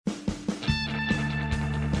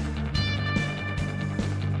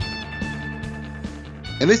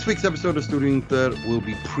In this week's episode of Studio Inter, we'll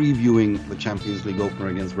be previewing the Champions League opener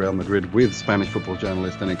against Real Madrid with Spanish football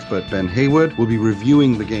journalist and expert Ben Hayward. We'll be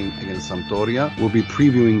reviewing the game against Sampdoria. We'll be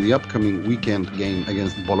previewing the upcoming weekend game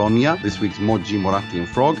against Bologna, this week's Moggi, Moratti and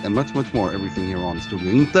Frog, and much more. Everything here on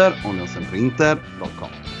Studio Inter on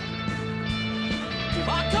elsempreinter.com.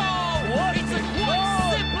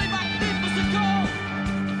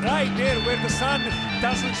 Right there where the sun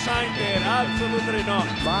doesn't shine there, absolutely not.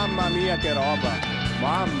 Mamma mia che roba.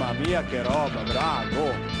 Mamma mia che roba,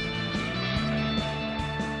 bravo!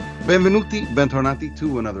 Benvenuti, bentornati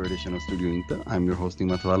to another edition of Studio Inter. I'm your host,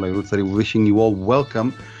 Mattarella Ruzzari, wishing you all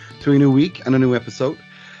welcome to a new week and a new episode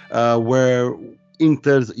where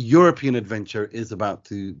Inter's European adventure is about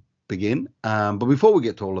to begin. But before we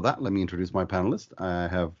get to all of that, let me introduce my panelist.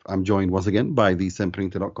 I'm joined once again by the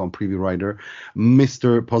SempreInter.com preview writer,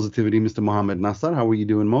 Mr. Positivity, Mr. Mohammed Nassar. How are you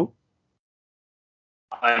doing, Mo?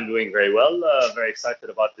 I'm doing very well. Very excited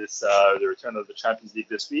about this, the return of the Champions League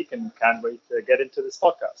this week, and can't wait to get into this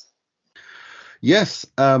podcast. Yes,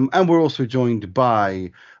 and we're also joined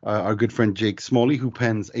by our good friend Jake Smalley, who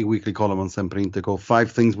pens a weekly column on Sempre Inter called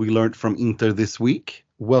 5 Things We Learned from Inter This Week.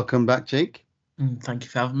 Welcome back, Jake. Thank you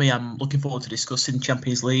for having me. I'm looking forward to discussing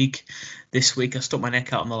Champions League this week. I stuck my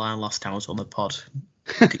neck out on the line last time I was on the pod,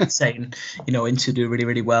 saying, Inter do really,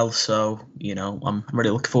 really well. So, I'm really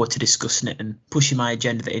looking forward to discussing it and pushing my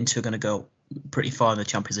agenda that Inter are going to go pretty far in the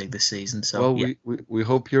Champions League this season. So, well, we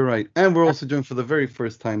hope you're right. And we're also joined for the very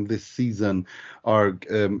first time this season, our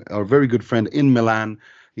very good friend in Milan.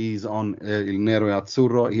 He's on Il Nero e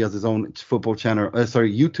Azzurro. He has his own football channel,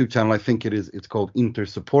 YouTube channel. I think it is. It's called Inter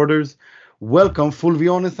Supporters. Welcome,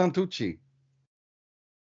 Fulvione Santucci.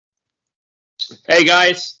 Hey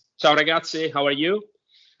guys, ciao ragazzi, how are you?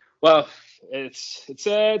 Well, it's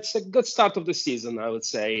a good start of the season, I would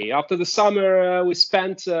say. After the summer we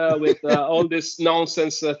spent with all this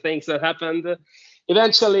nonsense things that happened,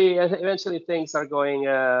 eventually things are going.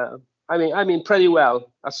 I mean, pretty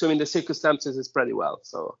well. Assuming the circumstances is pretty well,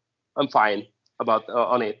 so I'm fine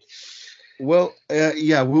on it. Well,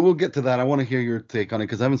 we will get to that. I want to hear your take on it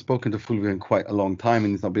because I haven't spoken to Fulvio in quite a long time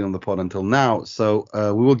and he's not been on the pod until now. So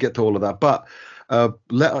we will get to all of that. But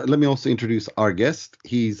let me also introduce our guest.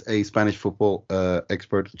 He's a Spanish football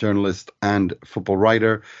expert, journalist, and football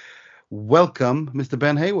writer. Welcome, Mr.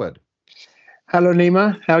 Ben Hayward. Hello,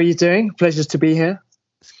 Nima. How are you doing? Pleasure to be here.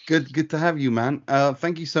 It's good to have you, man.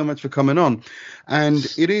 Thank you so much for coming on. And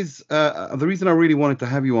it is the reason I really wanted to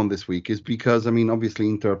have you on this week is because, obviously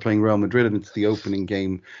Inter are playing Real Madrid and it's the opening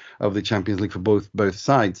game of the Champions League for both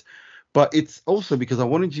sides. But it's also because I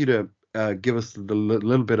wanted you to give us a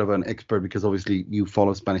little bit of an expert because obviously you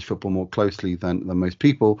follow Spanish football more closely than most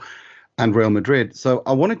people and Real Madrid. So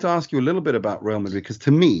I wanted to ask you a little bit about Real Madrid because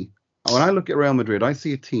to me, when I look at Real Madrid, I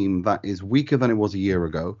see a team that is weaker than it was a year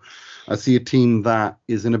ago. I see a team that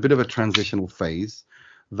is in a bit of a transitional phase,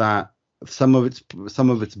 that some of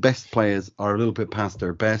its best players are a little bit past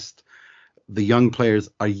their best. The young players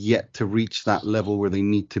are yet to reach that level where they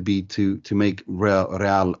need to be to make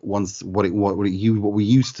Real once what we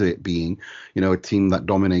used to it being, a team that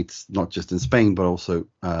dominates not just in Spain but also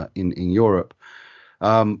in Europe.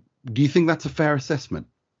 Do you think that's a fair assessment?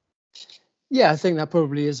 Yeah, I think that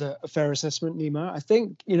probably is a fair assessment, Nima. I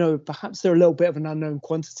think, perhaps they're a little bit of an unknown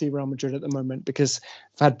quantity, Real Madrid, at the moment, because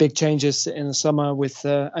they've had big changes in the summer with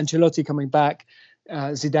Ancelotti coming back,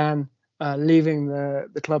 Zidane leaving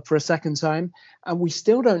the club for a second time. And we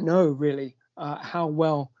still don't know, really, how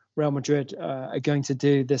well Real Madrid are going to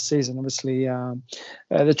do this season. Obviously,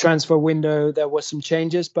 the transfer window, there were some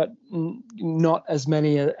changes, but not as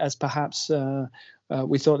many as perhaps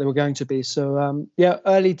we thought they were going to be. So,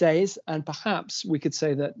 early days. And perhaps we could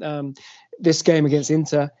say that this game against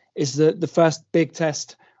Inter is the first big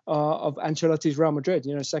test of Ancelotti's Real Madrid,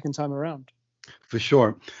 second time around. For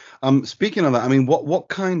sure. Speaking of that, what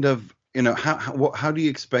kind of, how do you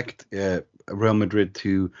expect Real Madrid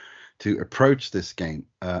to approach this game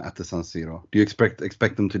at the San Siro? Do you expect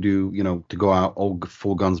them to do, to go out all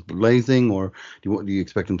full guns blazing, or do you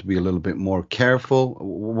expect them to be a little bit more careful?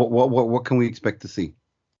 What can we expect to see?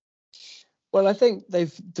 Well, I think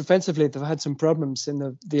they've had some problems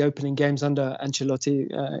in the opening games under Ancelotti.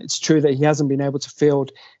 It's true that he hasn't been able to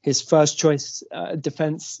field his first choice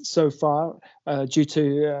defense so far due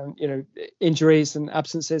to injuries and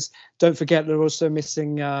absences. Don't forget they're also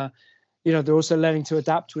missing. They're also learning to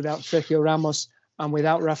adapt without Sergio Ramos and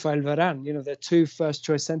without Rafael Varane. They're two first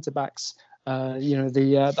choice centre backs.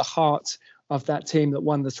 The heart of that team that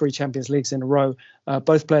won the 3 Champions Leagues in a row.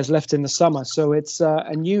 Both players left in the summer, so it's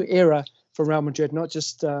a new era for Real Madrid, not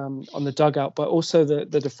just on the dugout, but also the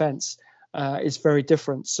defence is very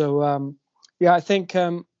different. So Yeah, I think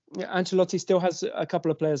Ancelotti still has a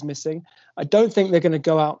couple of players missing. I don't think they're going to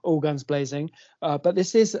go out all guns blazing, but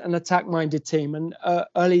this is an attack-minded team, and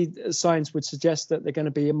early signs would suggest that they're going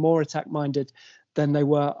to be more attack-minded than they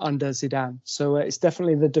were under Zidane. So it's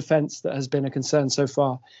definitely the defence that has been a concern so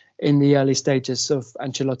far in the early stages of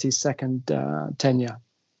Ancelotti's second tenure.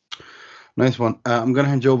 Nice one. I'm going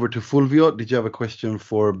to hand you over to Fulvio. Did you have a question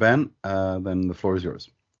for Ben? Then the floor is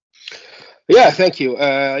yours. Yeah, thank you.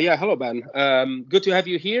 Hello, Ben. Good to have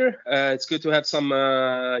you here. It's good to have some,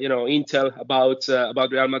 intel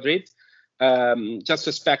about Real Madrid. Just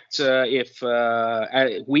suspect if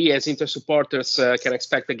we as Inter supporters can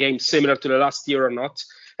expect a game similar to the last year or not.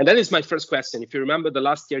 And that is my first question. If you remember, the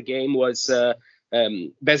last year game was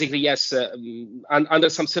basically, yes, under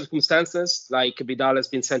some circumstances, like Vidal has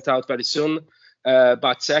been sent out very soon.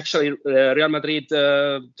 But actually, Real Madrid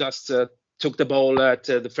just took the ball at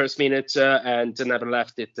the first minute and never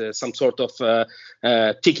left it. Some sort of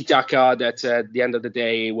tiki-taka that at the end of the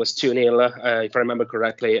day was 2-0, if I remember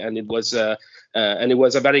correctly, and it was a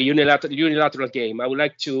very unilateral game. I would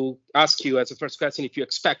like to ask you as a first question if you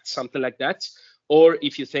expect something like that, or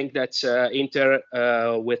if you think that Inter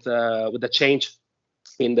with the change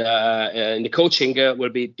in the coaching will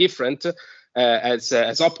be different as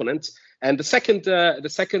opponent. And the second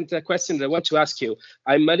question that I want to ask you,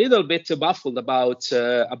 I'm a little bit baffled about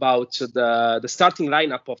the starting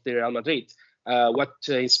lineup of the Real Madrid, what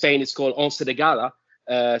in Spain is called once de gala.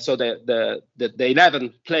 So the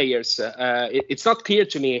 11 players. It's not clear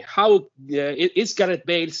to me how is Gareth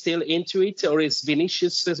Bale still into it, or is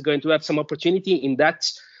Vinicius going to have some opportunity in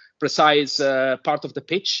that precise part of the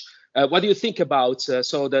pitch? What do you think about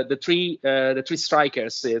the three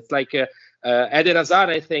strikers? It's like. Eden Hazard,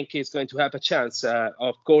 I think, is going to have a chance.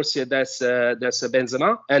 Of course, there's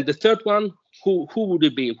Benzema, and the third one, who would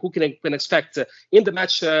it be? Who can expect in the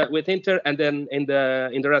match with Inter, and then in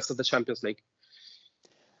the rest of the Champions League?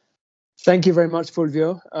 Thank you very much,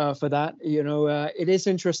 Fulvio, for that. It is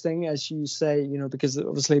interesting, as you say, because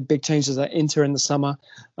obviously big changes at Inter in the summer,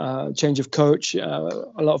 change of coach, a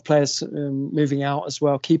lot of players moving out as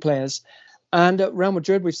well, key players, and at Real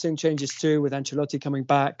Madrid we've seen changes too, with Ancelotti coming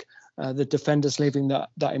back. The defenders leaving that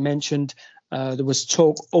I mentioned. There was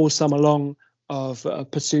talk all summer long of a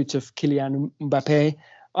pursuit of Kylian Mbappe.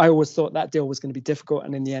 I always thought that deal was going to be difficult,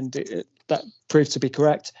 and in the end, that proved to be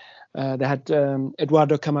correct. They had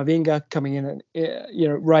Eduardo Camavinga coming in,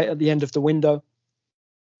 right at the end of the window.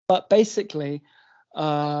 But basically,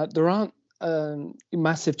 there aren't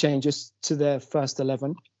massive changes to their first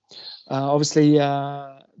 11. Obviously,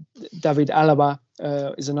 David Alaba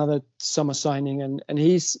is another summer signing, and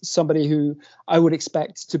he's somebody who I would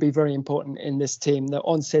expect to be very important in this team. The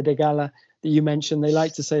once de gala that you mentioned, they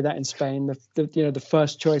like to say that in Spain, the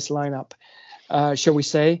first choice lineup, shall we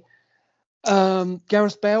say.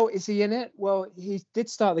 Gareth Bale, is he in it? Well, he did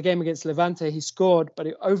start the game against Levante. He scored, but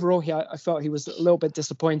overall, I felt he was a little bit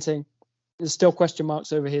disappointing. There's still question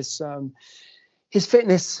marks over his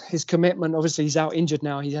fitness, his commitment. Obviously, he's out injured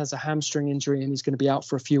now. He has a hamstring injury and he's going to be out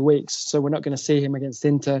for a few weeks. So we're not going to see him against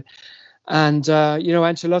Inter. And,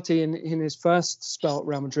 Ancelotti in his first spell at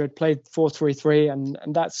Real Madrid played 4-3-3,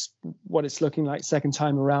 and that's what it's looking like second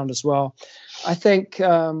time around as well. I think,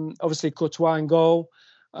 obviously, Courtois in goal.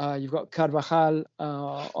 You've got Carvajal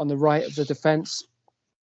on the right of the defence.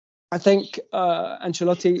 I think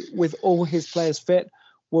Ancelotti, with all his players fit,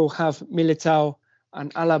 will have Militao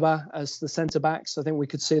and Alaba as the centre-backs. I think we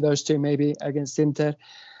could see those two maybe against Inter.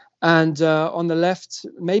 And on the left,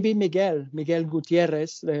 maybe Miguel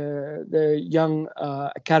Gutierrez, the young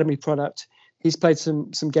academy product. He's played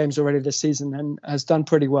some games already this season and has done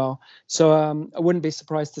pretty well. So I wouldn't be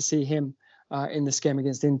surprised to see him in this game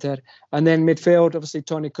against Inter. And then midfield, obviously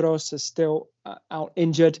Toni Kroos is still out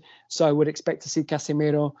injured. So I would expect to see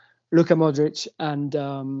Casemiro, Luka Modric and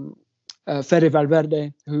Fede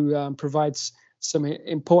Valverde, who provides some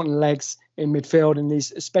important legs in midfield in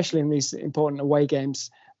these, especially in these important away games,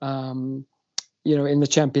 in the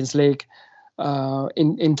Champions League,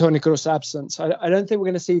 in Toni Kroos' absence. I don't think we're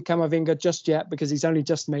going to see Camavinga just yet because he's only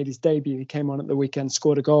just made his debut. He came on at the weekend,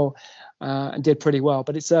 scored a goal, and did pretty well.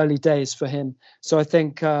 But it's early days for him. So I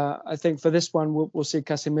think for this one we'll see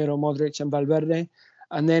Casemiro, Modric, and Valverde.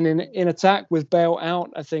 And then in attack with Bale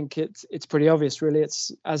out, I think it's pretty obvious. Really,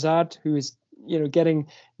 it's Hazard who is getting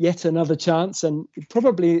yet another chance, and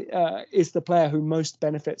probably is the player who most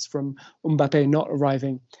benefits from Mbappe not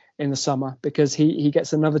arriving in the summer, because he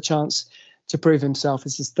gets another chance to prove himself.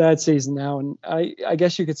 It's his third season now, and I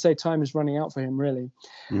guess you could say time is running out for him, really.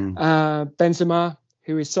 Benzema,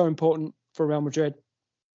 who is so important for Real Madrid,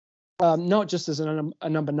 not just as a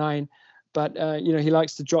number 9, but he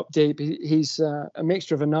likes to drop deep. He's a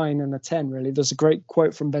mixture of a 9 and a 10, really. There's a great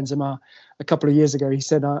quote from Benzema a couple of years ago. He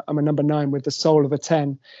said, "I'm a number 9 with the soul of a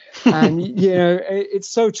 10," and it's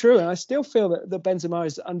so true. And I still feel that Benzema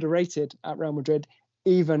is underrated at Real Madrid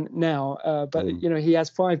even now. But he has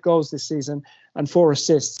 5 goals this season and 4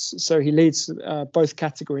 assists, so he leads both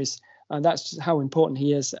categories. And that's how important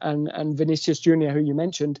he is. And Vinicius Junior, who you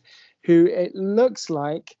mentioned, who it looks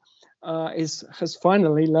like has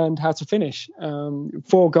finally learned how to finish.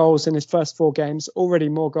 4 goals in his first 4 games, already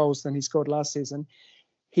more goals than he scored last season.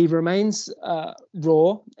 He remains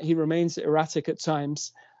raw. He remains erratic at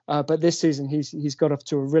times. But this season, he's got off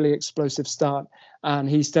to a really explosive start. And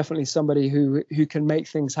he's definitely somebody who can make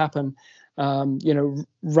things happen,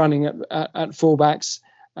 running at fullbacks.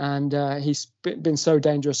 And he's been so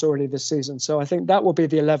dangerous already this season. So I think that will be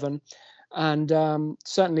the 11. And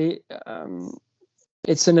certainly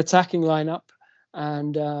it's an attacking lineup.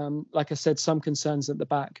 And like I said, some concerns at the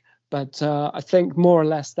back. But I think more or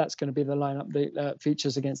less that's going to be the lineup that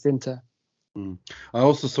features against Inter. I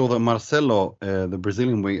also saw that Marcelo, the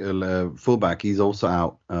Brazilian fullback, he's also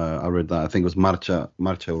out. I read that. I think it was Marca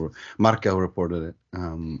who reported it.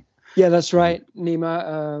 Yeah, that's right,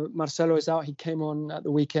 Nima. Marcelo is out. He came on at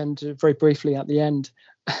the weekend very briefly at the end,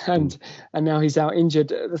 and now he's out injured.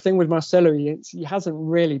 The thing with Marcelo, he hasn't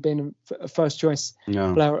really been a first choice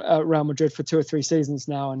player at Real Madrid for 2 or 3 seasons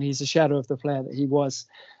now, and he's a shadow of the player that he was.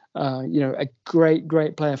 A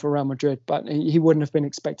great player for Real Madrid, but he wouldn't have been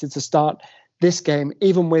expected to start this game,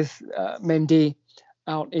 even with Mendy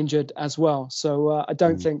out injured as well. So I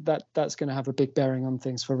don't think that's going to have a big bearing on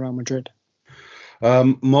things for Real Madrid.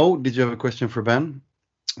 Mo, did you have a question for Ben?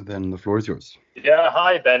 Then the floor is yours. Yeah,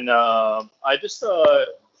 hi Ben. I just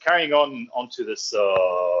carrying onto this,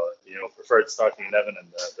 preferred starting 11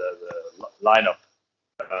 and the lineup,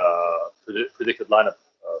 predicted lineup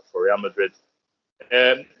for Real Madrid.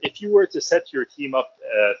 If you were to set your team up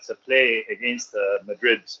to play against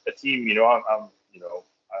Madrid, a team,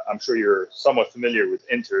 I'm sure you're somewhat familiar with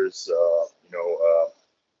Inter's,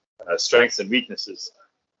 strengths and weaknesses.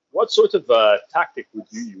 What sort of tactic would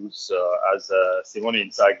you use as Simone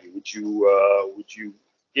Inzaghi? Would you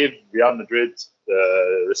give Real Madrid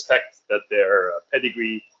the respect that their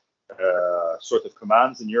pedigree sort of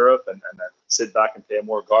commands in Europe, and sit back and play a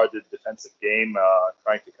more guarded defensive game,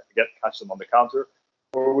 trying to catch them on the counter?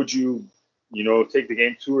 Or would you, take the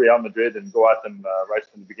game to Real Madrid and go at them right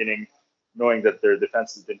from the beginning, knowing that their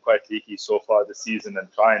defense has been quite leaky so far this season,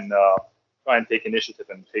 and try and take initiative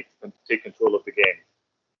and take control of the game?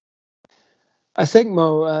 I think,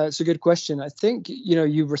 Mo, it's a good question. I think,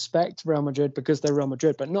 you respect Real Madrid because they're Real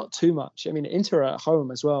Madrid, but not too much. I mean, Inter are at home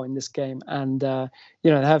as well in this game. And, they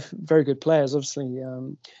have very good players. Obviously,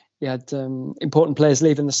 you had important players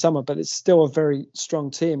leave in the summer, but it's still a very strong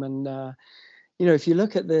team. And, if you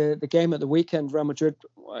look at the game at the weekend, Real Madrid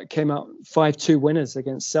came out 5-2 winners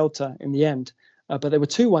against Celta in the end. But they were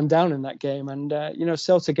 2-1 down in that game. And,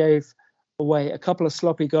 Celta gave away a couple of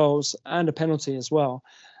sloppy goals and a penalty as well.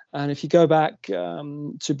 And if you go back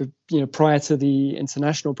to prior to the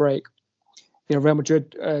international break, Real Madrid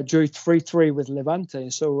drew 3-3 with Levante.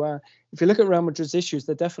 So if you look at Real Madrid's issues,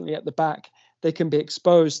 they're definitely at the back. They can be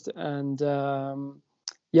exposed, and so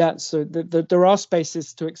there are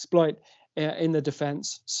spaces to exploit in the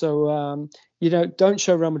defense. So don't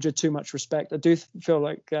show Real Madrid too much respect. I do feel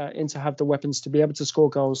like Inter have the weapons to be able to score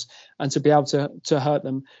goals and to be able to hurt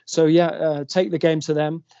them. So take the game to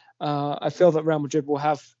them. I feel that Real Madrid will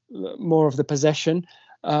have more of the possession.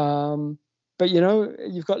 But,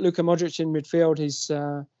 you've got Luka Modric in midfield.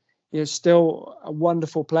 He's still a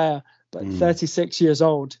wonderful player, but 36 years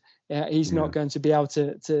old. He's not going to be able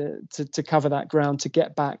to cover that ground, to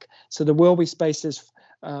get back. So there will be spaces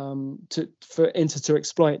for Inter to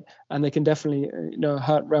exploit, and they can definitely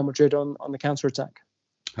hurt Real Madrid on the counter-attack.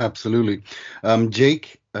 Absolutely.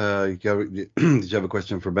 Jake, did you have a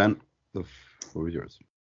question for Ben? The floor is yours.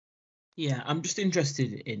 Yeah, I'm just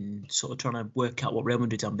interested in sort of trying to work out what Real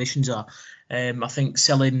Madrid's ambitions are. I think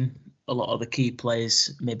selling a lot of the key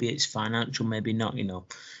players, maybe it's financial, maybe not.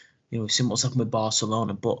 We've seen what's happened with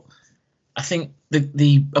Barcelona, but I think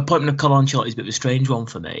the appointment of Carlo Ancelotti is a bit of a strange one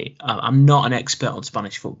for me. I'm not an expert on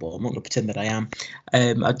Spanish football. I'm not going to pretend that I am.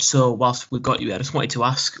 So whilst we've got you, I just wanted to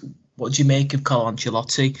ask, what do you make of Carlo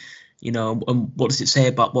Ancelotti? And what does it say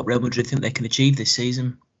about what Real Madrid think they can achieve this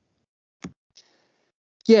season?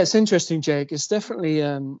 Yeah, it's interesting, Jake. It's definitely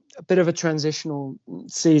a bit of a transitional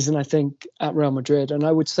season, I think, at Real Madrid. And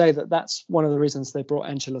I would say that that's one of the reasons they brought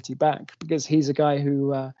Ancelotti back, because he's a guy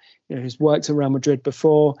who who's worked at Real Madrid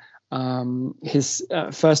before. His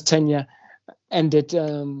first tenure ended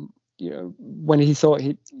when he thought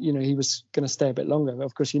he was going to stay a bit longer.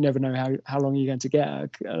 Of course, you never know how long you're going to get at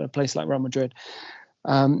a place like Real Madrid.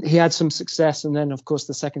 He had some success, and then of course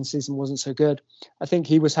the second season wasn't so good. I think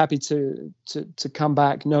he was happy to come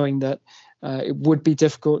back, knowing that it would be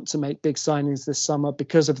difficult to make big signings this summer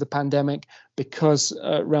because of the pandemic, because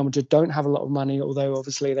Real Madrid don't have a lot of money, although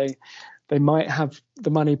obviously they might have the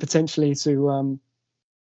money potentially to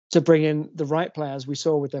bring in the right players. We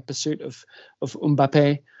saw with their pursuit of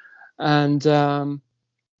Mbappe, and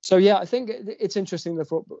so yeah, I think it's interesting they've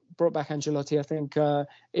brought back Ancelotti. I think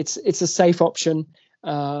it's a safe option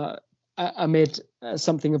amid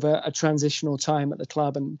something of a transitional time at the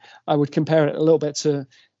club, and I would compare it a little bit to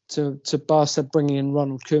Barca bringing in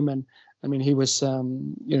Ronald Koeman. I mean, he was,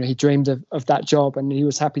 he dreamed of that job, and he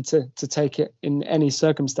was happy to take it in any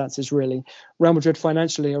circumstances, really. Real Madrid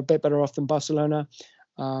financially are a bit better off than Barcelona,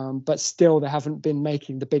 but still they haven't been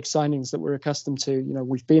making the big signings that we're accustomed to.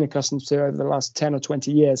 We've been accustomed to over the last 10 or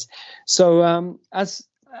 20 years. So as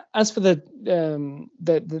for the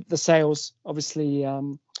sales, obviously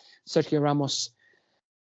Sergio Ramos,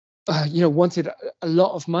 wanted a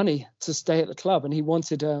lot of money to stay at the club, and he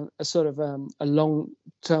wanted a sort of a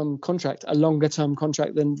long-term contract, a longer-term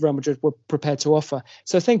contract than Real Madrid were prepared to offer.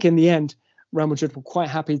 So I think in the end, Real Madrid were quite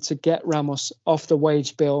happy to get Ramos off the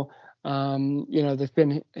wage bill. They've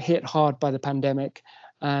been hit hard by the pandemic,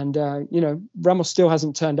 and Ramos still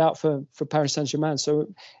hasn't turned out for Paris Saint-Germain.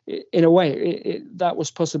 So in a way, that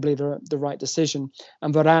was possibly the right decision.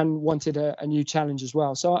 And Varane wanted a new challenge as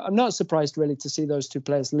well. So I'm not surprised really to see those two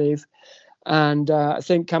players leave. And I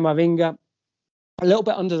think Camavinga, a little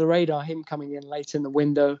bit under the radar, him coming in late in the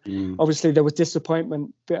window. Obviously, there was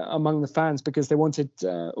disappointment among the fans because they wanted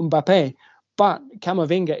Mbappe. But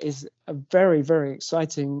Camavinga is a very, very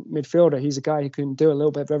exciting midfielder. He's a guy who can do a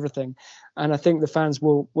little bit of everything. And I think the fans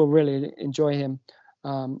will really enjoy him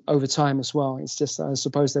over time as well. It's just, I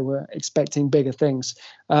suppose they were expecting bigger things.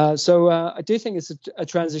 So I do think it's a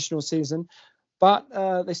transitional season, but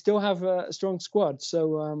they still have a strong squad.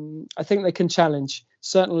 So I think they can challenge,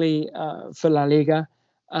 certainly for La Liga.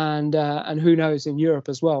 And who knows, in Europe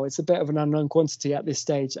as well. It's a bit of an unknown quantity at this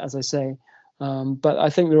stage, as I say. But I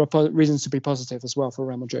think there are reasons to be positive as well for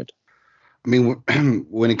Real Madrid. I mean,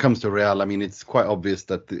 when it comes to Real, I mean, it's quite obvious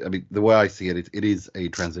that the way I see it, it is a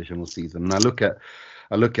transitional season. And I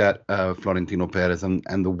look at Florentino Perez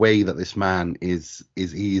and the way that this man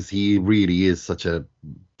he really is such a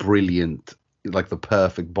brilliant, like the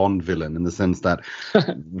perfect Bond villain, in the sense that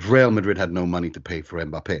Real Madrid had no money to pay for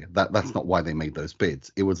Mbappe. That's not why they made those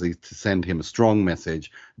bids. It was to send him a strong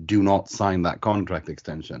message: do not sign that contract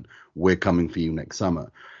extension. We're coming for you next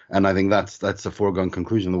summer. And I think that's a foregone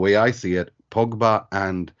conclusion. The way I see it, Pogba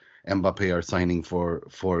and Mbappe are signing for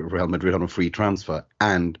Real Madrid on a free transfer,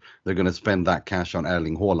 and they're going to spend that cash on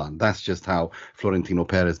Erling Haaland. That's just how Florentino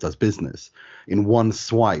Perez does business. In one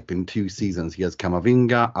swipe, in 2 seasons, he has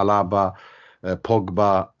Camavinga, Alaba,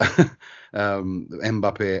 Pogba,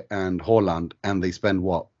 Mbappe, and Haaland, and they spend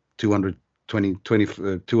what, 200 million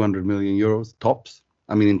euros tops.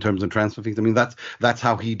 I mean, in terms of transfer fees, I mean that's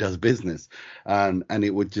how he does business, and it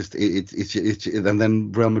would just and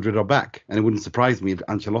then Real Madrid are back, and it wouldn't surprise me if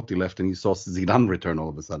Ancelotti left and you saw Zidane return all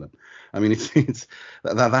of a sudden. I mean,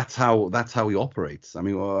 that's how he operates. I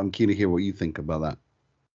mean, I'm keen to hear what you think about that.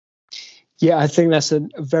 Yeah, I think that's a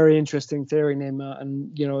very interesting theory, Neymar.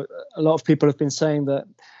 And, a lot of people have been saying that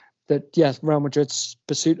yes, Real Madrid's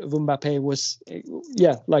pursuit of Mbappe was,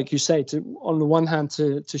 like you say, on the one hand,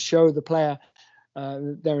 to show the player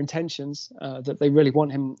their intentions, that they really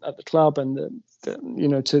want him at the club, and,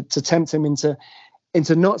 to tempt him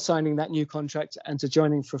into not signing that new contract and to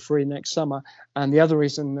joining for free next summer. And the other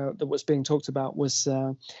reason that was being talked about was,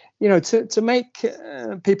 to make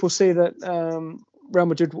people see that Real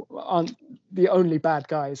Madrid aren't the only bad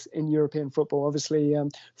guys in European football. Obviously,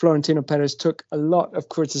 Florentino Perez took a lot of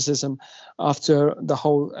criticism after the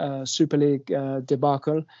whole Super League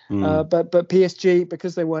debacle. But PSG,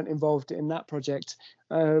 because they weren't involved in that project,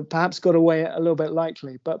 perhaps got away a little bit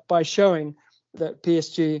lightly. But by showing that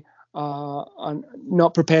PSG are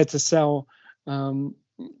not prepared to sell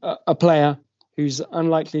a player who's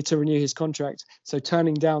unlikely to renew his contract, so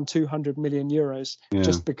turning down 200 million euros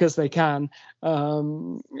just because they can,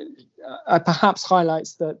 perhaps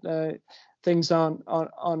highlights that things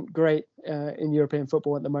aren't great in European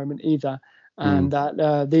football at the moment either, and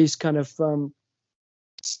that these kind of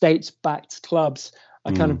state-backed clubs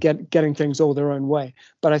are kind of getting things all their own way.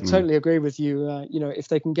 But I totally agree with you. If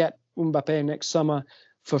they can get Mbappe next summer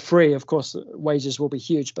for free, of course, wages will be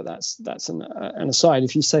huge, but that's an aside.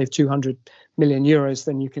 If you save 200 million euros,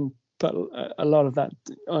 then you can put a lot of that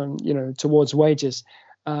on, towards wages.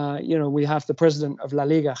 We have the president of La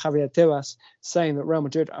Liga, Javier Tebas, saying that Real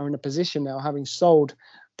Madrid are in a position now, having sold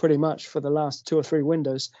pretty much for the last 2 or 3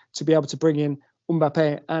 windows, to be able to bring in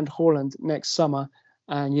Mbappe and Haaland next summer.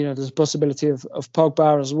 And, there's a possibility of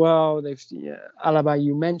Pogba as well. They've Alaba,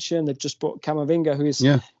 you mentioned. They've just bought Camavinga, who is,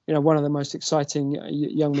 one of the most exciting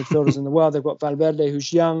young midfielders in the world. They've got Valverde,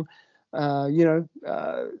 who's young.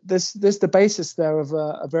 There's the basis there of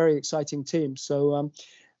a very exciting team. So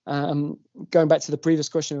going back to the previous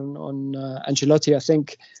question on Ancelotti, I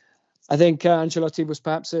think Ancelotti was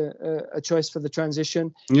perhaps a choice for the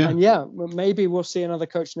transition. Yeah. And maybe we'll see another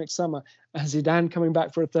coach next summer. Zidane coming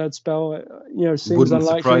back for a third spell, seems Wouldn't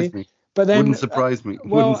unlikely. Surprise me. But then, wouldn't surprise me.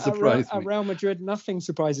 Well, wouldn't surprise at Real Madrid, nothing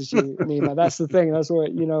surprises you, Nima. That's the thing. That's what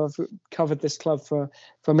I've covered this club for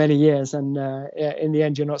many years, and in the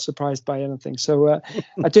end, you're not surprised by anything. So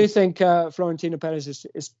I do think Florentino Perez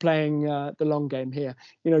is playing the long game here.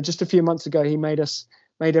 Just a few months ago, he made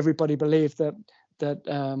everybody believe that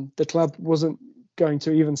the club wasn't going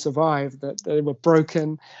to even survive, that they were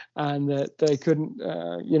broken, and that they couldn't,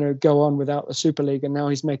 go on without the Super League. And now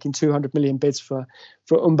he's making 200 million bids for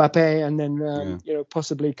Mbappe, and then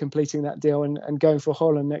possibly completing that deal and going for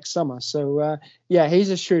Haaland next summer. So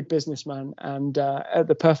he's a shrewd businessman and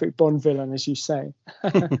the perfect Bond villain, as you say.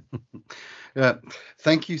 Yeah,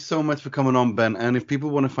 thank you so much for coming on, Ben. And if people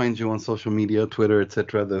want to find you on social media, Twitter,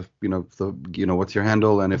 etc., what's your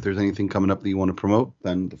handle? And if there's anything coming up that you want to promote,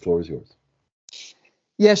 then the floor is yours.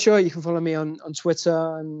 Yeah, sure. You can follow me on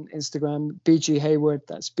Twitter and Instagram, BG Hayward.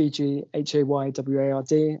 That's BG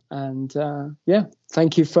HAYWARD. And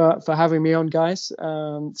thank you for having me on, guys.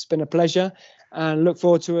 It's been a pleasure, and look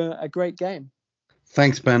forward to a great game.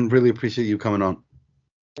 Thanks, Ben. Really appreciate you coming on.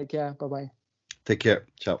 Take care. Bye-bye. Take care.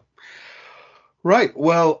 Ciao. Right.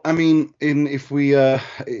 Well, I mean, if we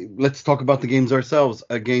let's talk about the games ourselves.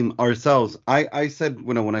 I said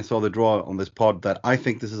when I saw the draw on this pod that I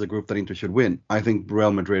think this is a group that Inter should win. I think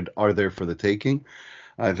Real Madrid are there for the taking.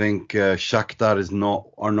 I think Shakhtar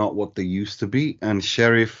are not what they used to be, and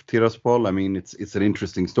Sheriff Tiraspol. I mean, it's an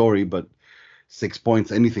interesting story, but 6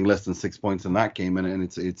 points, anything less than 6 points in that game, and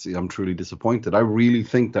it's I'm truly disappointed. I really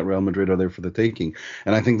think that Real Madrid are there for the taking,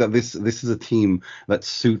 and I think that this is a team that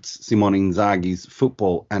suits Simone Inzaghi's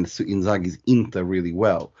football and Inzaghi's Inter really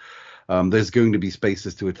well. There's going to be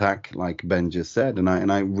spaces to attack, like Ben just said, and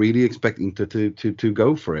I really expect Inter to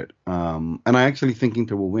go for it. And I actually think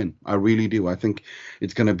Inter will win. I really do. I think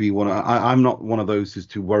it's going to be I'm not one of those who's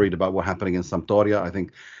too worried about what happened against Sampdoria. I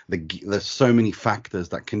think there's so many factors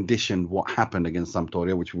that conditioned what happened against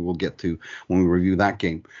Sampdoria, which we will get to when we review that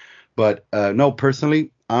game. But no,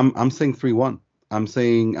 personally, I'm saying 3-1. I'm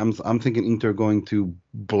thinking Inter going to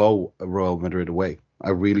blow Real Madrid away. I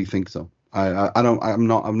really think so. I've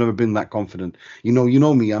never been that confident. You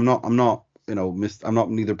know me. I'm not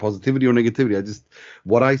neither positivity or negativity.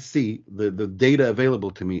 What I see, the data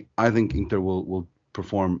available to me, I think Inter will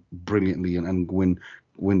perform brilliantly and win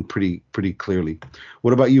pretty clearly.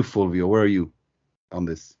 What about you, Fulvio? Where are you on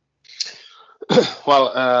this?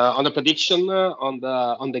 Well, on the prediction, on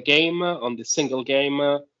the game, on the single game,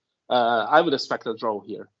 I would expect a draw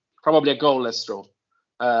here. Probably a goalless draw.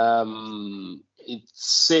 It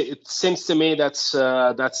seems to me that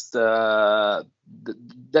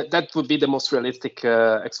would be the most realistic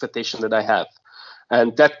expectation that I have,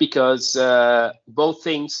 and that because both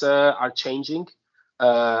teams are changing,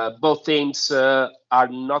 both teams are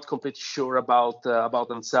not completely sure about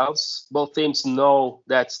themselves. Both teams know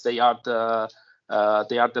that they are the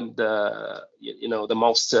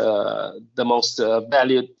most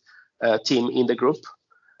valued team in the group.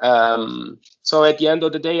 So at the end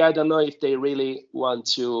of the day, I don't know if they really want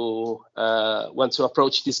to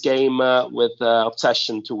approach this game with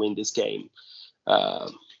obsession to win this game.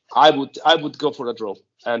 I would go for a draw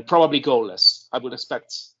and probably goalless. I would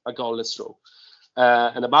expect a goalless draw.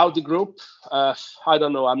 And about the group, I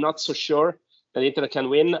don't know. I'm not so sure that Inter can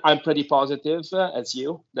win. I'm pretty positive, as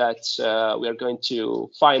you, that we are going to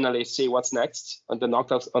finally see what's next on the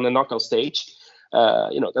knockout stage.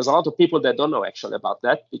 There's a lot of people that don't know actually about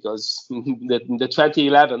that, because the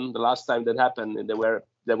 2011, the last time that happened,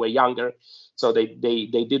 they were younger, so they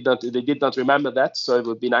did not remember that. So it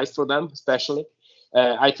would be nice for them, especially.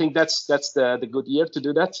 I think that's the good year to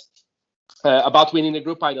do that. About winning the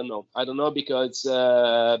group, I don't know because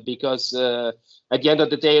at the end of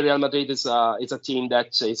the day, Real Madrid is a team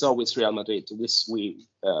that is always Real Madrid.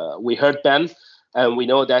 We heard Ben. And we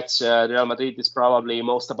know that Real Madrid is probably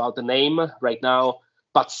most about the name right now,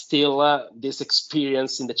 but still this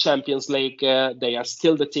experience in the Champions League, they are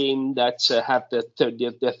still the team that have the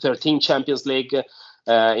 13 Champions League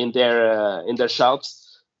in their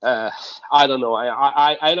shouts. I don't know.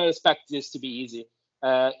 I don't expect this to be easy.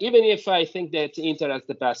 Even if I think that Inter has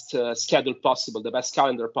the best schedule possible, the best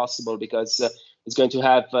calendar possible, because it's going to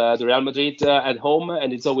have the Real Madrid at home,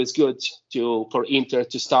 and it's always good for Inter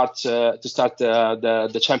to start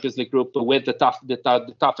the Champions League group with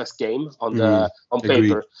the toughest game on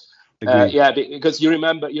paper. Because you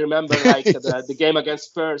remember like the game against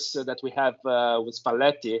Spurs that we have with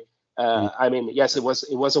Spalletti. I mean, yes, it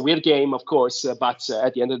was a weird game, of course, but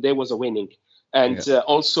at the end of the day, it was a winning. And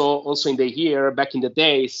also in the year back in the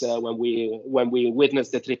days when we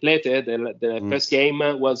witnessed the triplete, the first game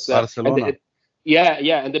was Barcelona.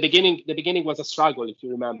 And the beginning was a struggle, if you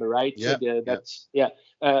remember, right?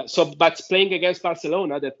 But playing against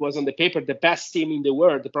Barcelona, that was on the paper the best team in the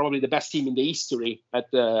world, probably the best team in the history at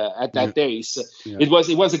that days. It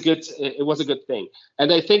was a good thing,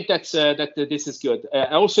 and I think that this is good.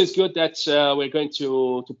 Also, it's good that we're going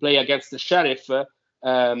to play against the Sheriff.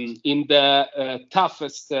 In the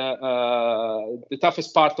toughest part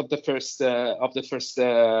of the first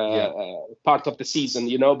part of the season,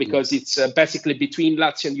 because it's basically between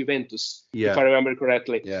Lazio and Juventus, if I remember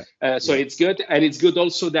correctly. It's good, and it's good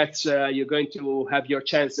also that you're going to have your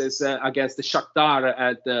chances against the Shakhtar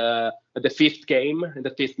at the fifth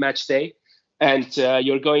match day. And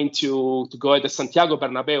you're going to go at the Santiago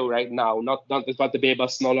Bernabeu right now, not the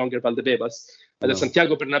Valdebebas, no longer Valdebebas, the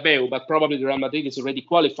Santiago Bernabeu, but probably the Real Madrid is already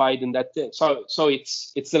qualified in that. So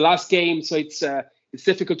it's the last game, so it's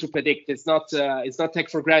difficult to predict. It's not take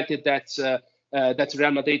for granted that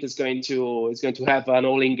Real Madrid is going to have an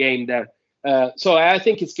all-in game there. So I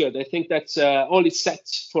think it's good. I think that all is set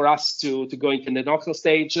for us to go into the knockout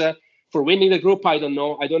stage. For winning the group, I don't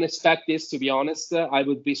know. I don't expect this, to be honest. I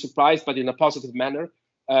would be surprised, but in a positive manner.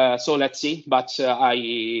 So let's see. But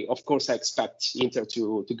I expect Inter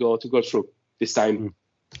to go through this time.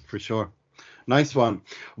 For sure. Nice one.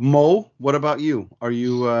 Mo, what about you? Are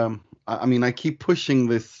you, I keep pushing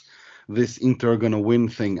this Inter are going to win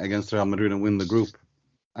thing against Real Madrid and win the group.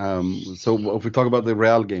 So if we talk about the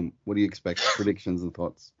Real game, what do you expect? Predictions and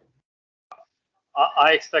thoughts?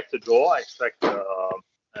 I expect a draw. I expect,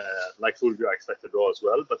 like Fulvio, I expect a draw as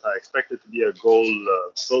well, but I expect it to be a goal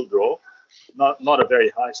draw. Not a very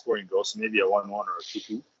high scoring draw, so maybe a 1-1 or a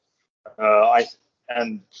 2-2.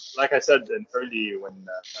 And like I said early in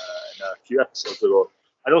a few episodes ago,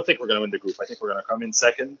 I don't think we're going to win the group. I think we're going to come in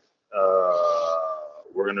second.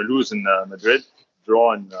 We're going to lose in Madrid,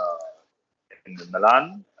 draw in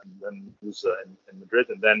Milan, and then lose in Madrid.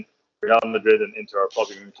 And then Real Madrid and Inter are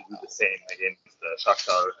probably going to do the same against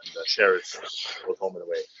Shakhtar and Sheriff, both home and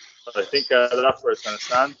away. But I think that's where it's going to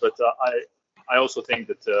stand. But I also think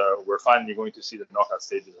that we're finally going to see the knockout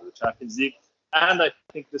stages of the Champions League. And I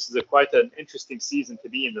think this is quite an interesting season to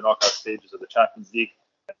be in the knockout stages of the Champions League,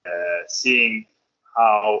 seeing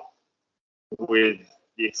how, with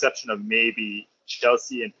the exception of maybe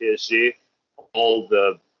Chelsea and PSG, all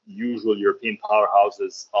the usual European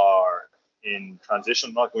powerhouses are in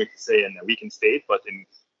transition. I'm not going to say in a weakened state, but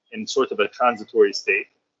in sort of a transitory state.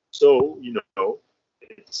 So,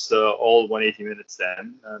 it's all 180 minutes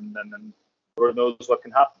then, and Lord knows what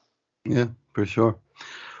can happen. Yeah, for sure.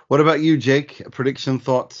 What about you, Jake? Prediction,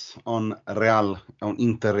 thoughts on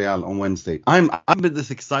Inter Real on Wednesday? I've been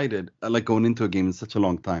this excited, like going into a game in such a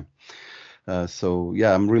long time. So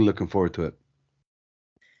yeah, I'm really looking forward to it.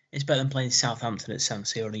 It's better than playing Southampton at San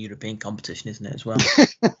Siro in a European competition, isn't it, as well?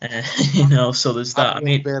 So there's that.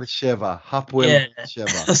 Beersheva.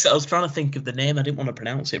 I was trying to think of the name. I didn't want to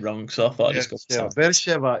pronounce it wrong, so I thought I'd just go for Southampton.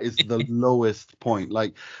 Beersheva is the lowest point.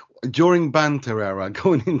 Like, during banter era,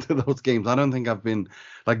 going into those games, I don't think I've been,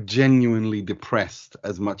 like, genuinely depressed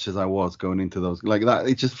as much as I was going into those. Like, that,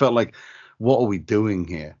 it just felt like, what are we doing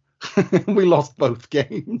here? We lost both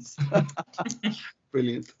games.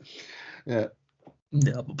 Brilliant. Yeah.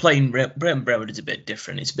 No, but playing Brent Brentford is a bit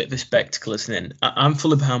different. It's a bit of a spectacle, isn't it? I'm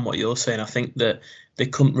fully behind what you're saying. I think that they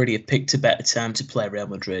couldn't really have picked a better time to play Real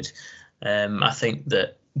Madrid. I think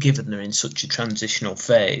that given they're in such a transitional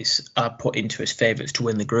phase, I put Inter as favourites to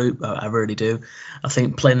win the group. I really do. I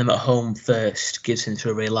think playing them at home first gives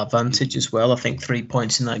Inter a real advantage as well. I think 3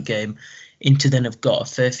 points in that game. Inter then have got a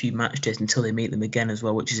fair few match days until they meet them again as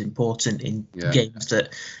well, which is important in games that,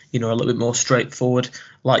 are a little bit more straightforward.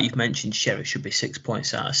 Like you've mentioned, Sheriff should be 6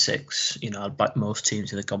 points out of 6. I'd back most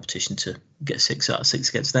teams in the competition to get 6 out of 6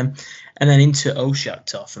 against them. And then into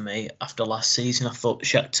Shakhtar for me. After last season, I thought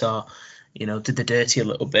Shakhtar, did the dirty a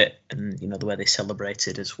little bit, and the way they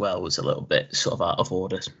celebrated as well was a little bit sort of out of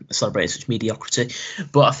order. Celebrating such mediocrity,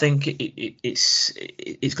 but I think it's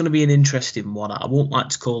going to be an interesting one. I won't like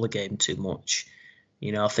to call the game too much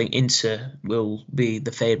I think Inter will be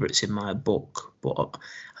the favourites in my book, but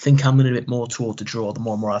I think I'm going a bit more toward the draw the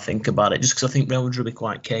more and more I think about it, just because I think Real Madrid will be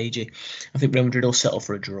quite cagey. I think Real Madrid will settle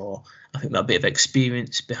for a draw. I think that bit of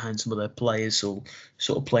experience behind some of their players will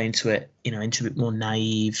sort of play into it, into a bit more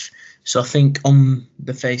naive. So I think on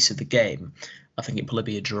the face of the game, I think it'll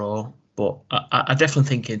probably be a draw. But I definitely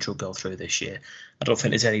think Inter will go through this year. I don't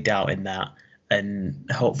think there's any doubt in that. And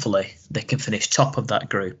hopefully they can finish top of that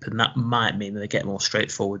group, and that might mean that they get a more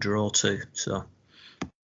straightforward draw too. So,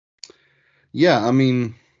 yeah, I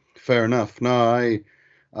mean, fair enough. No,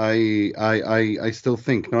 I still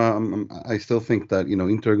think I still think that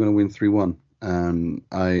Inter are going to win 3-1, and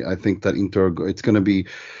I think that Inter it's going to be.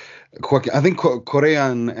 I think Correa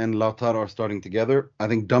and Lautaro are starting together. I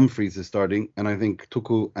think Dumfries is starting, and I think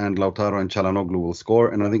Tucu and Lautaro and Çalhanoğlu will score,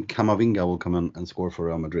 and I think Camavinga will come in and score for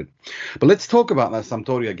Real Madrid. But let's talk about that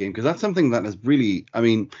Sampdoria game, because that's something that is really, I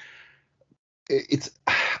mean, it's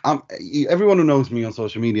everyone who knows me on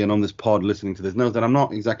social media and on this pod listening to this knows that I'm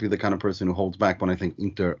not exactly the kind of person who holds back when I think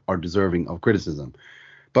Inter are deserving of criticism.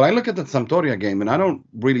 But I look at that Sampdoria game, and I don't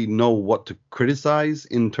really know what to criticize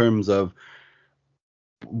in terms of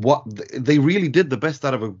what they really did the best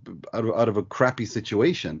out of a crappy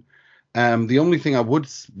situation. The only thing I would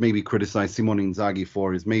maybe criticize Simone Inzaghi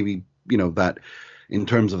for is maybe that in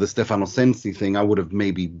terms of the Stefano Sensi thing, I would have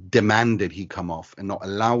maybe demanded he come off and not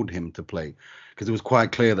allowed him to play, because it was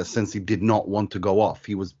quite clear that Sensi did not want to go off.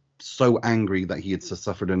 He was so angry that he had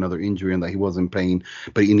suffered another injury and that he was in pain,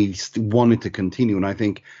 but he wanted to continue. And I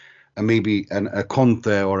think maybe a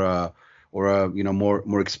Conte or a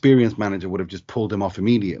more experienced manager would have just pulled him off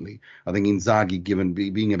immediately. I think Inzaghi, given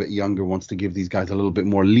being a bit younger, wants to give these guys a little bit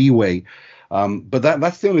more leeway. But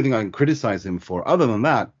that's the only thing I can criticize him for. Other than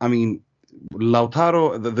that, I mean,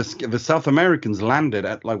 Lautaro, the South Americans landed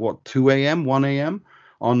at 2 a.m., 1 a.m.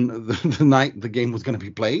 on the night the game was going to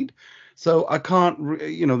be played. So I can't,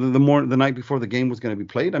 the night before the game was going to be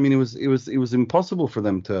played. I mean, it was impossible for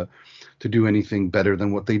them to do anything better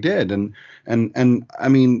than what they did. And I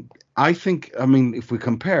mean, if we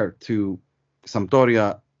compare to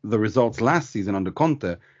Sampdoria, the results last season under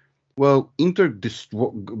Conte, well, Inter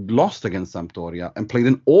lost against Sampdoria and played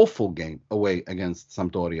an awful game away against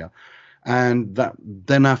Sampdoria. And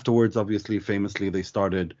then afterwards, obviously, famously, they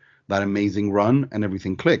started that amazing run and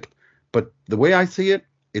everything clicked. But the way I see it,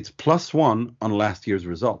 it's +1 on last year's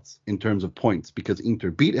results in terms of points, because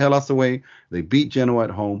Inter beat Hellas away, they beat Genoa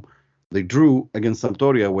at home, they drew against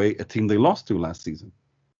Sampdoria away, a team they lost to last season.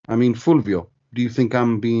 I mean, Fulvio, do you think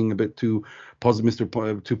I'm being a bit too positive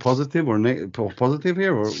or positive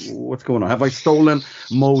here, or what's going on? Have I stolen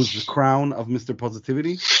Mo's crown of Mr.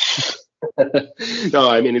 Positivity? No,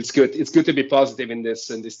 I mean, it's good. It's good to be positive in this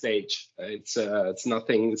stage. It's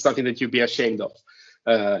nothing that you'd be ashamed of.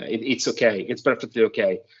 It's okay. It's perfectly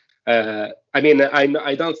okay. I mean,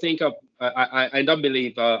 I don't think I don't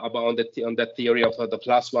believe on that theory of the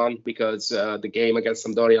 +1, because the game against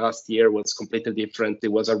Sampdoria last year was completely different.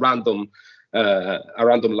 It was a random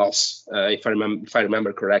loss, if I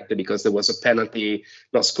remember correctly, because there was a penalty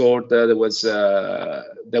not scored. There was a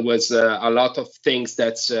lot of things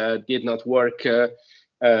that did not work,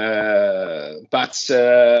 but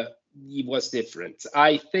it was different.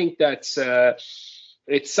 I think that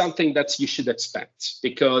it's something that you should expect,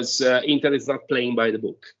 because Inter is not playing by the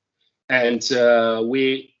book, and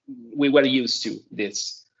we were used to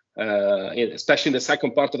this. Especially in the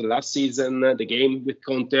second part of the last season, the game with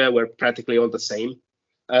Conte were practically all the same,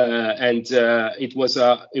 and it was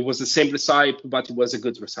the same recipe, but it was a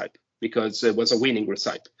good recipe because it was a winning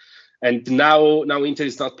recipe. And now Inter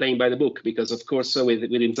is not playing by the book, because of course with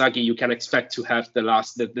Inzaghi you can expect to have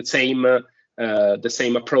the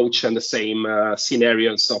same approach and the same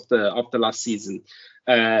scenarios of the last season,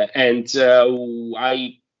 and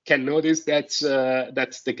I can notice that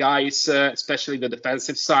the guys, especially the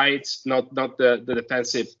defensive side, not the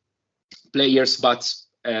defensive players, but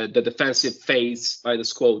the defensive phase by the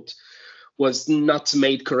squad, was not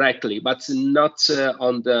made correctly, but not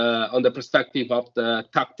on the perspective of the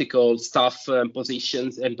tactical stuff and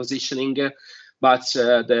positions and positioning, but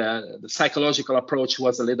the psychological approach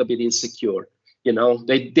was a little bit insecure.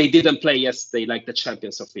 They didn't play yesterday like the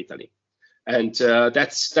champions of Italy. And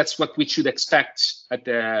that's what we should expect at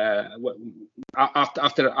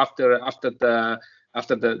after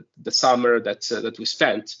the summer that we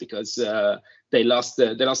spent, because they lost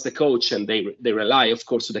the coach, and they rely, of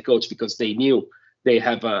course, to the coach, because they knew he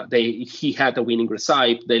had a winning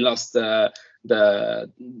recipe. They lost the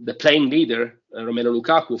playing leader, Romelu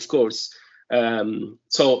Lukaku, of course.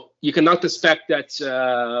 So you cannot expect that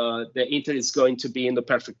the Inter is going to be in the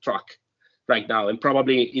perfect track. right now, and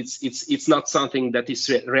probably it's not something that is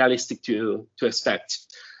realistic to expect.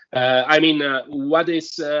 What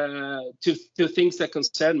is two things that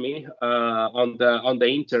concern me on the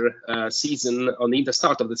Inter season, on the Inter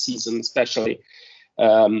start of the season, especially.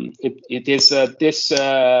 It is this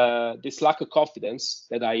lack of confidence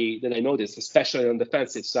that I noticed, especially on the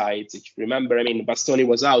defensive side. If you remember, Bastoni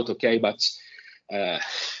was out, okay, but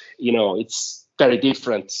it's very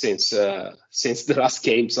different since the last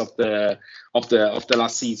games of the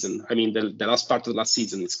last season. The last part of the last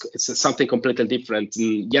season, it's something completely different.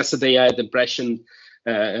 And yesterday, I had the impression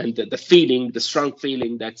and the strong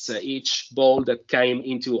feeling that each ball that came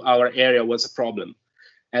into our area was a problem.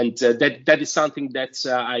 And that is something that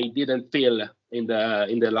I didn't feel in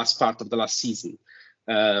the last part of the last season.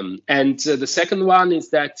 And the second one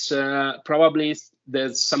is that probably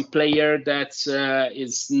there's some player that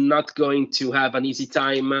is not going to have an easy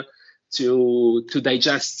time to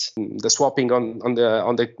digest the swapping on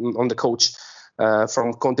the coach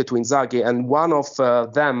from Conte to Inzaghi. And one of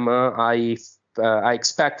them I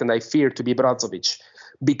expect and I fear to be Brozovic.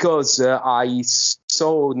 Because I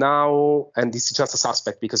saw now, and this is just a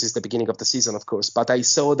suspect because it's the beginning of the season, of course, but I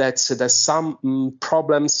saw that there's some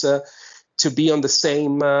problems to be on the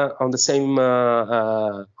same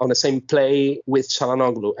play with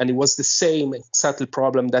Çalhanoğlu, and it was the same exactly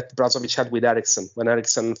problem that Brozovic had with Eriksen when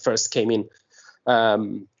Eriksen first came in.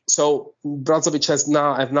 So Brozovic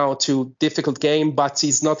have now 2 difficult games, but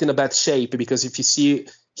he's not in a bad shape because if you see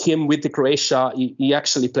him with the Croatia, he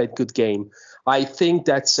actually played good game. I think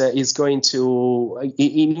that he's going to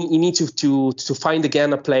he needs to find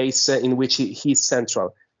again a place in which he's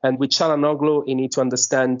central. And with Çalhanoğlu, he needs to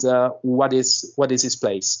understand what is his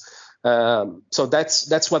place. So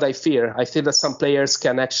that's what I fear. I feel that some players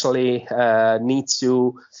can actually need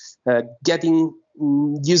to getting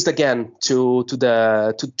used again to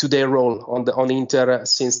their role on Inter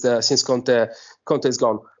since Conte is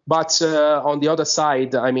gone. But on the other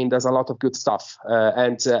side, there's a lot of good stuff.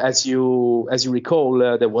 And as you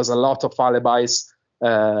recall, there was a lot of alibis.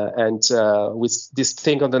 And with this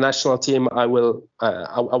thing on the national team, I will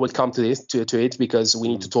come to it because we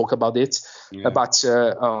need to talk about it. Yeah. But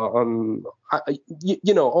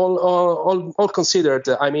all considered,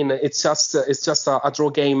 it's just a draw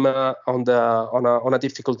game on a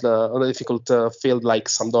difficult field like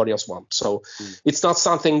Sampdoria's one. So it's not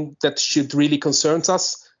something that should really concern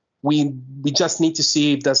us. We just need to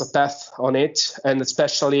see if there's a path on it, and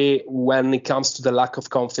especially when it comes to the lack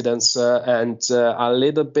of confidence and a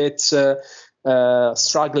little bit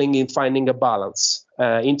struggling in finding a balance.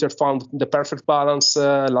 Inter found the perfect balance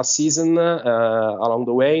last season along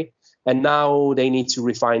the way, and now they need to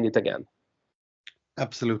refine it again.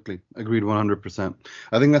 Absolutely. Agreed 100%.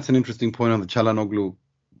 I think that's an interesting point on the Çalhanoğlu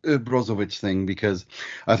Brozovic thing, because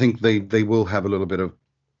I think they will have a little bit of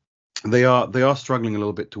they are struggling a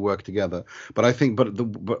little bit to work together, but I think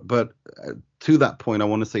but to that point I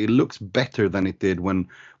want to say it looks better than it did when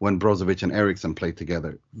Brozovic and Eriksen played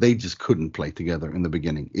together. They just couldn't play together in the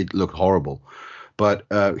beginning. It looked horrible, but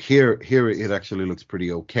here it actually looks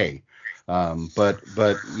pretty okay. But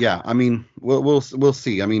yeah, we'll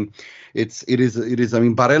see. It is.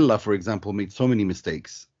 Barella, for example, made so many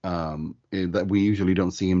mistakes that we usually don't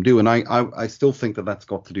see him do, and I still think that's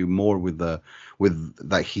got to do more with that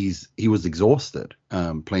he was exhausted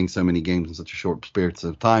playing so many games in such a short periods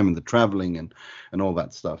of time, and the traveling and all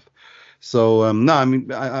that stuff. So no,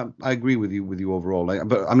 I agree with you overall.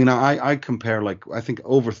 I compare, I think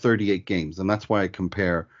over 38 games, and that's why I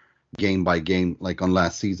compare game by game, like on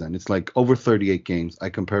last season. It's like over 38 games. I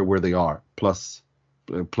compare where they are plus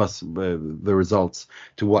the results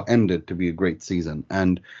to what ended to be a great season.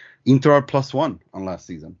 And Inter are +1 on last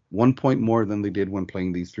season, 1 point more than they did when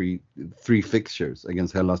playing these three fixtures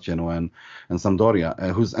against Hellas, Genoa, and Sampdoria.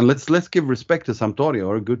 And let's give respect to Sampdoria,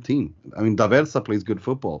 or a good team. D'Aversa plays good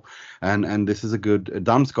football, and this is a good.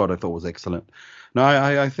 Damsgaard I thought was excellent. No,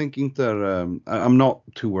 I think Inter. I'm not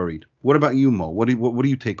too worried. What about you, Mo? What do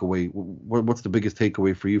you take away? What's the biggest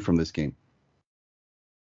takeaway for you from this game?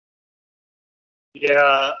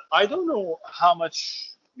 Yeah, I don't know how much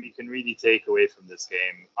we can really take away from this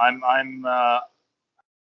game. I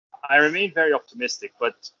remain very optimistic,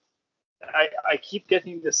 but I keep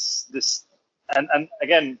getting this and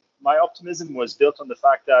again, my optimism was built on the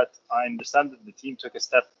fact that I understand that the team took a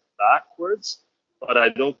step backwards, but I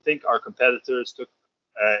don't think our competitors took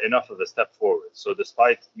enough of a step forward. So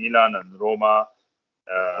despite Milan and Roma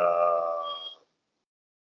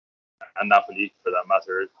and Napoli, for that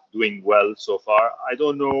matter, doing well so far, I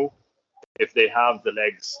don't know if they have the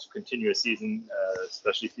legs to continue a season,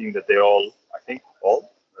 especially seeing that they all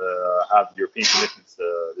have European commitments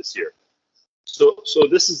this year. So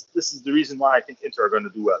this is the reason why I think Inter are going to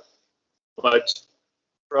do well. But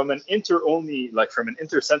from an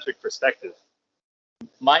Inter-centric perspective,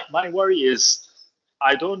 my worry is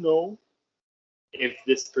I don't know if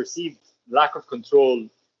this perceived lack of control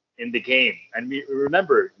in the game, and we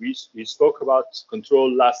remember we spoke about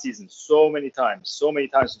control last season so many times we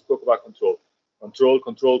spoke about control.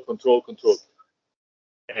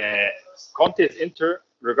 Conte's Inter,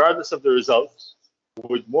 regardless of the results,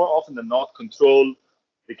 would more often than not control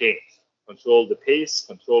the game, control the pace,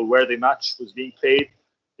 control where the match was being played.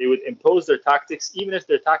 They would impose their tactics, even if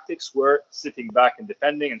their tactics were sitting back and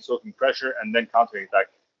defending and soaking pressure and then countering attack.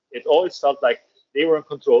 It always felt like they were in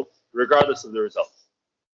control, regardless of the result.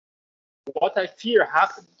 What I fear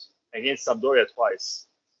happened against Sampdoria twice,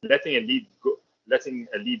 letting a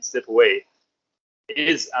lead slip away,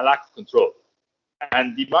 is a lack of control.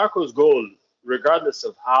 And Di Marco's goal, regardless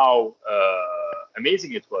of how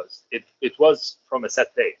amazing it was from a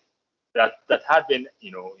set play that had been,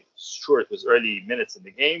 sure, it was early minutes in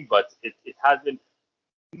the game, but it had been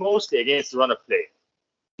mostly against the run of play.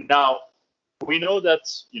 Now, we know that,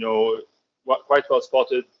 quite well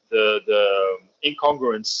spotted, the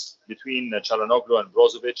incongruence between Çalhanoğlu and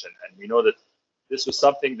Brozovic, and we know that this was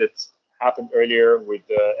something that happened earlier with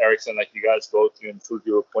Eriksson, like you guys both, you and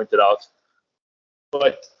Fulvio pointed out.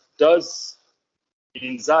 But does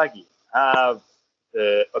Inzaghi have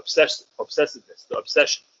the obsessiveness, the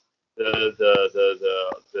obsession,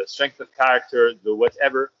 the strength of character, the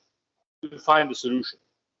whatever, to find the solution?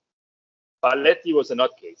 Spalletti was a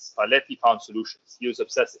nutcase. Spalletti found solutions. He was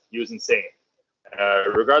obsessive. He was insane.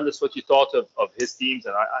 Regardless what you thought of his teams,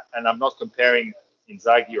 and I'm not comparing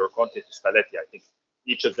Inzaghi or Conte to Spalletti. I think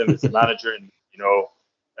each of them is a manager, in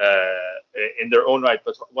their own right.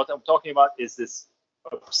 But what I'm talking about is this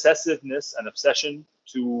obsessiveness and obsession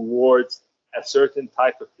towards a certain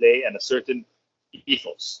type of play and a certain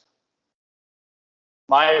ethos.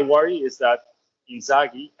 My worry is that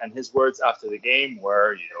Inzaghi and his words after the game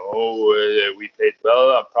were, we played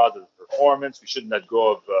well, I'm proud of the performance, we shouldn't let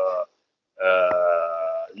go of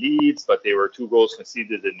leads, but they were 2 goals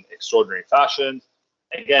conceded in extraordinary fashion.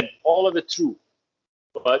 Again, all of it true,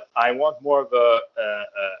 but I want more of a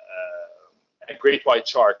great white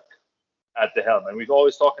shark at the helm. And we've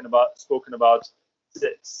always spoken about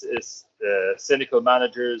cynical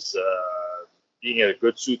managers being a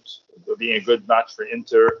good suit, being a good match for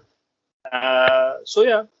Inter. So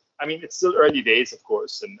yeah, I mean, it's still early days, of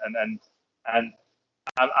course, and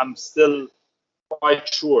I'm still quite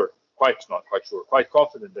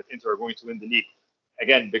confident that Inter are going to win the league.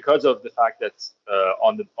 Again, because of the fact that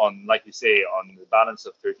like you say, on the balance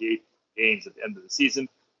of 38 games at the end of the season,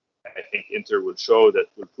 I think Inter will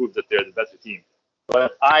prove that they're the better team.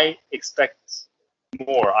 But I expect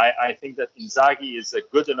more. I think that Inzaghi is a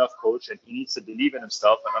good enough coach, and he needs to believe in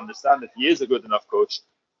himself and understand that he is a good enough coach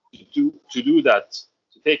to do that,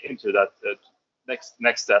 to take Inter that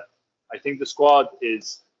next step. I think the squad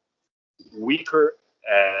is weaker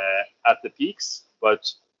at the peaks,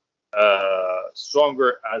 but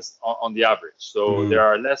stronger on the average. So there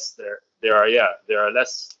are less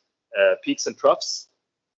peaks and troughs,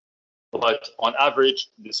 but on average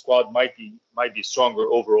the squad might be stronger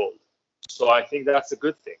overall. So I think that's a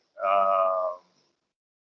good thing.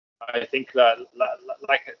 I think that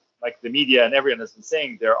like the media and everyone has been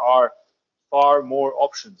saying, there are far more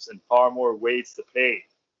options and far more ways to play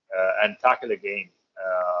and tackle a game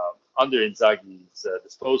under Inzaghi's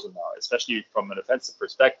disposal now, especially from an offensive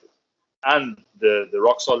perspective. And the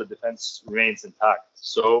rock-solid defense remains intact.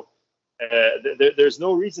 So there's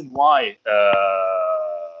no reason why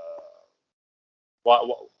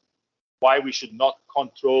we should not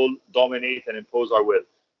control, dominate, and impose our will.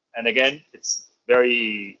 And again, it's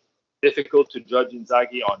very difficult to judge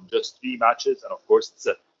Inzaghi on just 3 matches. And of course, it's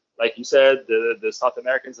like you said, the South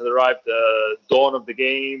Americans had arrived the dawn of the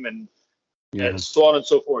game, and so on and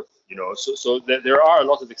so forth. So there are a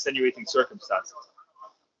lot of extenuating circumstances.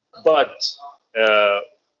 But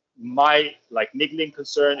my niggling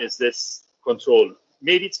concern is this control.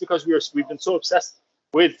 Maybe it's because we've been so obsessed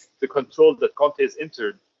with the control that Conte's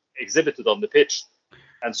Inter exhibited on the pitch,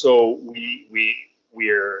 and so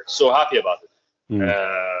we're so happy about it.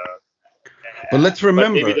 But let's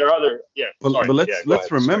remember. But maybe there are other. Yeah.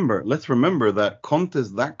 Let's remember that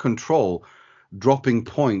Conte's that control, dropping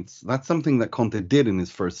points. That's something that Conte did in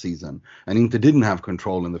his first season, and Inter didn't have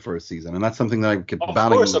control in the first season, and that's something that I kept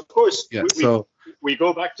battling. Of course. Yeah. We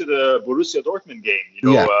go back to the Borussia Dortmund game,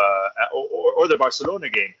 or the Barcelona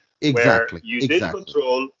game, where you did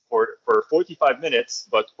control for 45 minutes,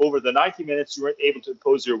 but over the 90 minutes you weren't able to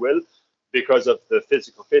impose your will because of the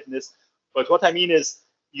physical fitness. But what I mean is,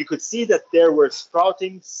 you could see that there were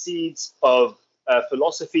sprouting seeds of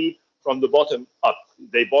philosophy from the bottom up.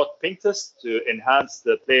 They bought Pinctus to enhance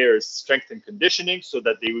the players' strength and conditioning so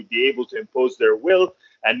that they would be able to impose their will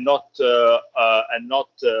and not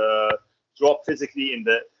drop physically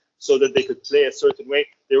so that they could play a certain way.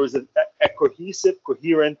 There was a cohesive,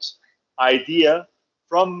 coherent idea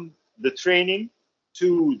from the training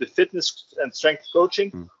to the fitness and strength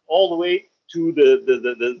coaching, all the way to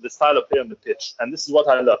the style of play on the pitch. And this is what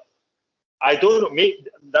I love. I don't know, maybe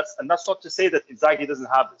that's not to say that Inzaghi doesn't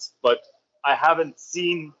have this, but I haven't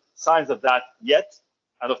seen signs of that yet.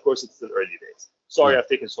 And of course, it's still early days. Sorry, I've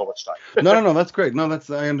taken so much time. No, that's great. No,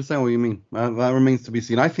 I understand what you mean. That remains to be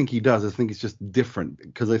seen. I think he does. I think it's just different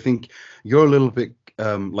because I think you're a little bit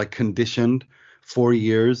like conditioned 4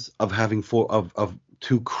 years of having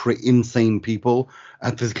two insane people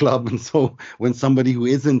at this club, and so when somebody who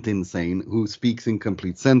isn't insane, who speaks in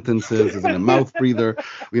complete sentences, isn't a mouth breather,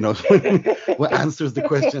 what answers the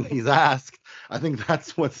question he's asked, I think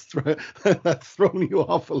that's what's that's thrown you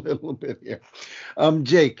off a little bit here.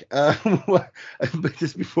 Jake,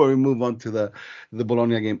 just before we move on to the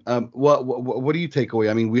Bologna game, what do you take away?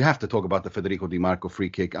 I mean, we have to talk about the Federico Di Marco free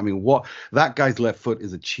kick. I mean, that guy's left foot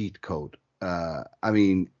is a cheat code. I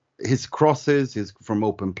mean, his crosses, his from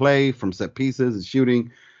open play, from set pieces, his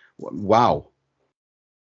shooting. Wow.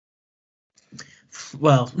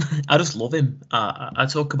 Well, I just love him. I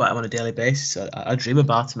talk about him on a daily basis. I dream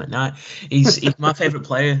about him at night. He's my favourite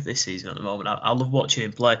player this season at the moment. I love watching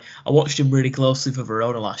him play. I watched him really closely for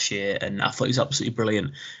Verona last year, and I thought he was absolutely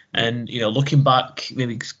brilliant. And, looking back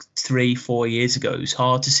maybe 3-4 years ago, it was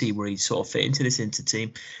hard to see where he sort of fit into this Inter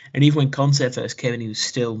team. And even when Conte first came in, he was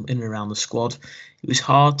still in and around the squad. It was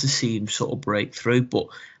hard to see him sort of break through, but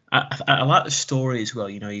I like the story as well.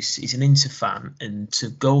 He's an Inter fan, and to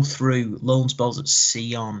go through loan spells at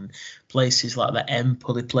Sion, places like that,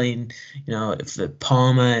 Empoli, playing, for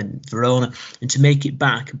Parma and Verona, and to make it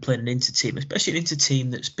back and play an Inter team, especially an Inter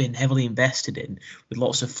team that's been heavily invested in with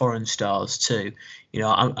lots of foreign stars too.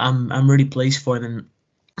 I'm really pleased for him,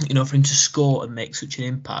 and for him to score and make such an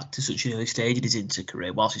impact to such an early stage in his Inter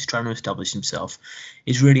career, whilst he's trying to establish himself,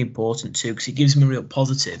 is really important too, because it gives him a real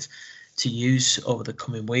positive to use over the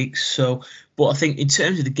coming weeks. So, but I think in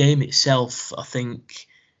terms of the game itself, I think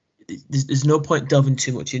there's no point delving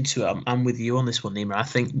too much into it. I'm with you on this one, Nima. I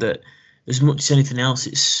think that as much as anything else,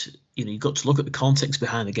 it's you've got to look at the context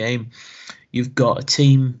behind the game. You've got a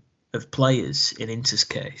team of players in Inter's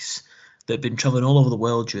case that have been travelling all over the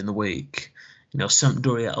world during the week.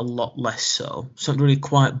 Sampdoria a lot less so. Sampdoria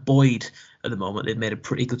quite buoyed at the moment. They've made a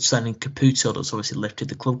pretty good signing, Caputo, that's obviously lifted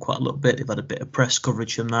the club quite a little bit. They've had a bit of press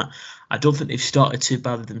coverage from that. I don't think they've started too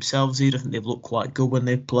badly themselves either. I think they've looked quite good when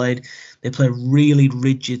they've played. They play a really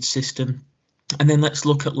rigid system. And then let's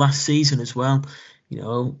look at last season as well.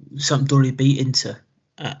 Sampdoria beat Inter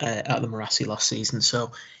at the Marassi last season.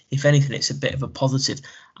 So, if anything, it's a bit of a positive.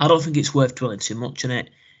 I don't think it's worth dwelling too much on it.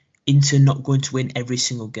 Inter not going to win every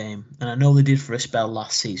single game. And I know they did for a spell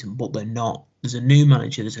last season, but they're not. There's a new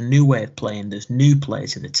manager, there's a new way of playing, there's new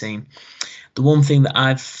players in the team. The one thing that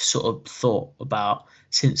I've sort of thought about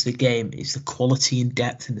since the game is the quality and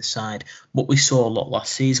depth in the side. What we saw a lot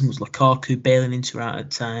last season was Lukaku bailing Inter out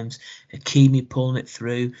at times, Hakimi pulling it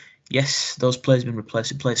through. Yes, those players have been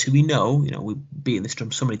replaced with players who we know, we've beaten this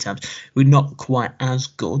drum so many times, we're not quite as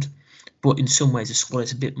good. But in some ways, the squad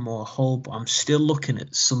is a bit more whole. But I'm still looking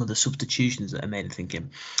at some of the substitutions that are made and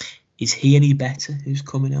thinking, is he any better who's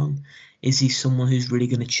coming on? Is he someone who's really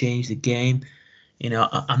going to change the game?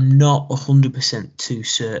 I'm not 100% too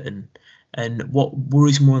certain. And what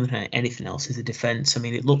worries more than anything else is the defence. I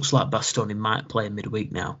mean, it looks like Bastoni might play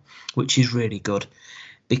midweek now, which is really good,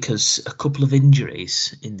 because a couple of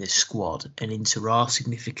injuries in this squad and Inter are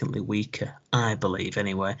significantly weaker, I believe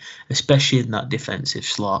anyway, especially in that defensive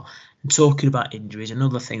slot. And talking about injuries,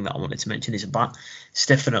 another thing that I wanted to mention is about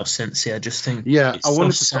Stefano Sensi. I just think it's I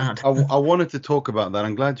wanted to talk about that.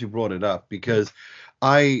 I'm glad you brought it up, because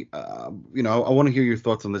I want to hear your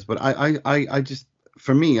thoughts on this. But I just,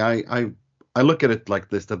 for me, I look at it like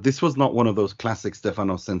this, that this was not one of those classic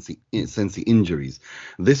Stefano Sensi injuries.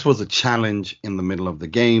 This was a challenge in the middle of the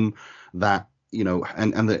game that,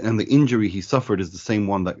 and the injury he suffered is the same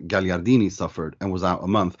one that Gagliardini suffered and was out a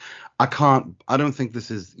month. I don't think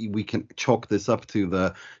we can chalk this up to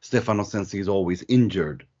the Stefano Sensi is always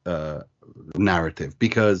injured narrative,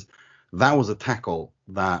 because that was a tackle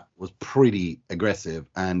that was pretty aggressive,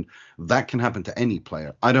 and that can happen to any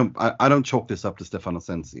player. I don't chalk this up to Stefano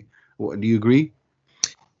Sensi. Do you agree?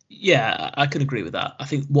 Yeah, I can agree with that. I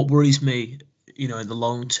think what worries me, in the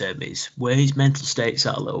long term, is where his mental state's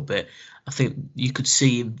at a little bit. I think you could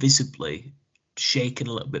see him visibly shaken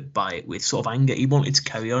a little bit by it with sort of anger. He wanted to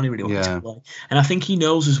carry on. He really wanted Yeah. to play. And I think he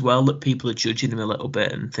knows as well that people are judging him a little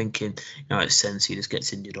bit and thinking, it's Sensi, he just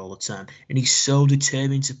gets injured all the time. And he's so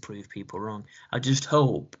determined to prove people wrong. I just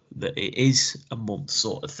hope that it is a month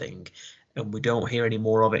sort of thing and we don't hear any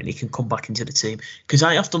more of it and he can come back into the team. Because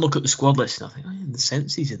I have to look at the squad list and I think, the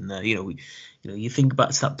Sensi's in there. You think back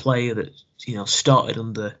to that player that, started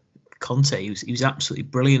under Conte. He was absolutely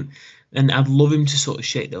brilliant. And I'd love him to sort of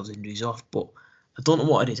shake those injuries off, but I don't know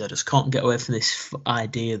what it is. I just can't get away from this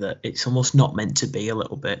idea that it's almost not meant to be a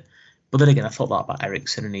little bit. But then again, I thought that about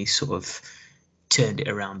Eriksen, and he sort of turned it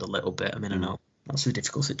around a little bit. I mean, I know that's a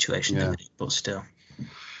difficult situation, isn't it? But still.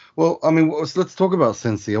 Well, I mean, let's talk about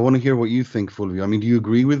Sensi. I want to hear what you think, Fulvio. I mean, do you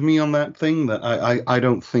agree with me on that thing? That I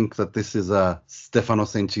don't think that this is a Stefano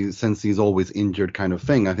Sensi is always injured kind of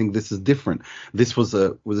thing. I think this is different. This was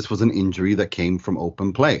an injury that came from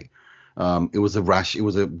open play. It was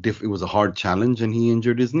a hard challenge, and he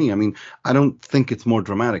injured his knee. I mean, I don't think it's more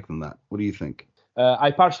dramatic than that. What do you think?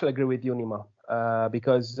 I partially agree with you, Nima,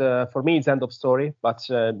 because for me it's end of story, but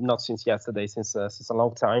not since yesterday, since a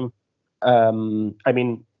long time. I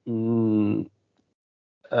mean,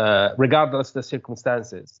 regardless of the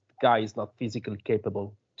circumstances, the guy is not physically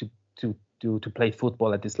capable to play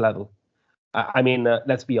football at this level. I mean,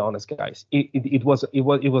 let's be honest, guys. It was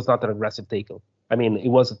not an aggressive tackle. I mean, it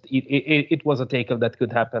was a tackle that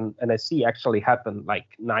could happen, and I see actually happen like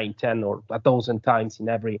 9, 10, or 1,000 times in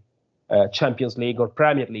every Champions League or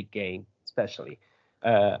Premier League game, especially.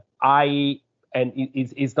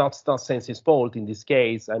 It's not Sensi's fault in this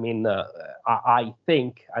case. I mean, I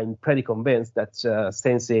think I'm pretty convinced that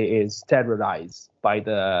Sensi is terrorized by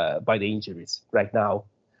the injuries right now.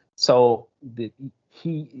 So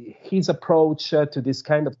his approach to this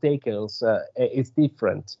kind of tackles is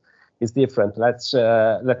different. It's different. Let's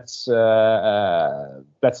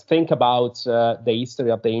think about the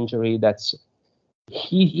history of the injury. That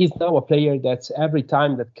he is now a player that every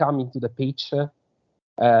time that comes into the pitch,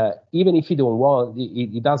 even if he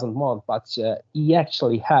doesn't want, but he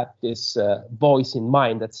actually had this voice in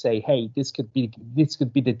mind that say, "Hey, this could be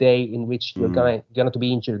the day in which you're gonna to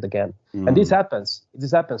be injured again." And this happens.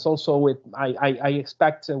 This happens also with I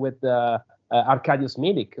expect with Arkadiusz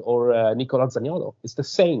Milik or Nicola Zaniolo. It's the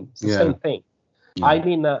same. It's the same thing. Yeah. I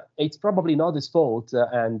mean, it's probably not his fault,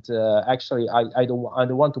 and actually, I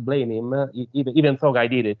don't want to blame him, even though I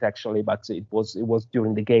did it actually, but it was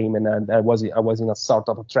during the game, and I was in a sort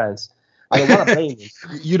of a trance. I don't want to blame him.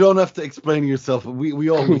 You don't have to explain yourself. We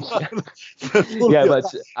all. Yeah, but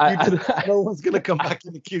no one's gonna come back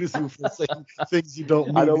and accuse you for saying things you don't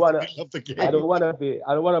mean. I don't want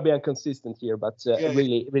to be inconsistent here, but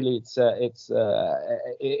really,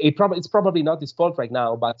 it's probably not his fault right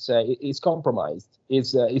now, but it's compromised.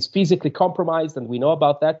 It's physically compromised, and we know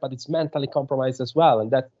about that, but it's mentally compromised as well,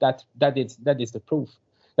 and that is the proof.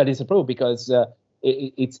 That is the proof because.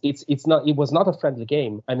 It was not a friendly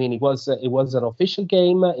game. I mean, it was an official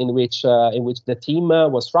game in which the team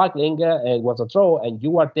was struggling. It was a draw, and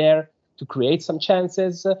you are there to create some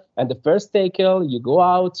chances. And the first tackle, you go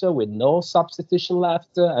out with no substitution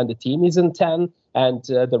left, and the team is in 10, and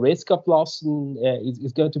the risk of loss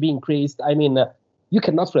is going to be increased. I mean, you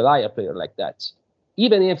cannot rely on a player like that,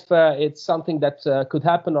 even if it's something that could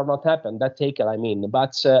happen or not happen. That tackle, I mean,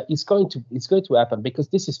 but it's going to happen because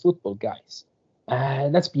this is football, guys.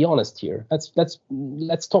 Let's be honest here.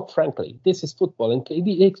 Let's talk frankly. This is football, and it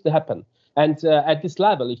needs to happen. And at this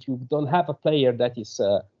level, if you don't have a player that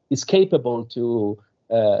is capable to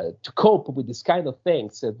cope with this kind of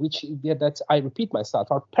things, that I repeat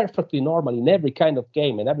myself, are perfectly normal in every kind of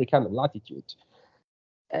game and every kind of latitude,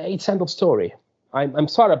 it's end of story. I'm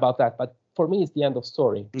sorry about that, but for me, it's the end of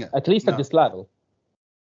story. Yeah, at least at this level.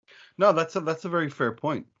 No, that's a very fair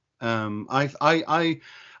point.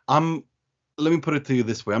 Let me put it to you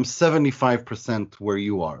this way. I'm 75% where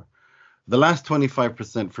you are. The last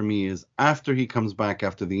 25% for me is after he comes back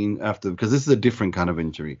after because this is a different kind of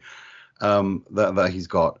injury that he's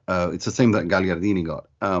got. It's the same that Gagliardini got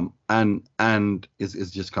and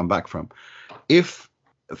is just come back from. If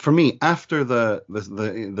for me after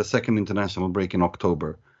the second international break in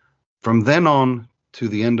October, from then on to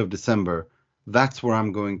the end of December, that's where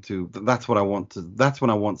I'm going to. That's what I want to. That's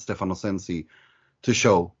when I want Stefano Sensi to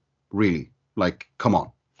show really. Like, come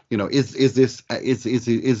on, is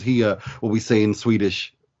he what we say in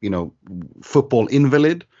Swedish, football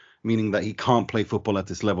invalid, meaning that he can't play football at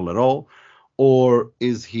this level at all, or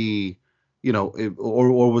is he,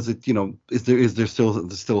 or was it, is there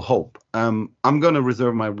still hope? I'm going to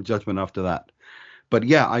reserve my judgment after that, but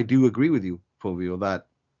yeah, I do agree with you, Fulvio, that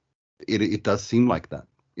it does seem like that.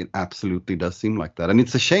 It absolutely does seem like that, and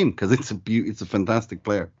it's a shame because it's a fantastic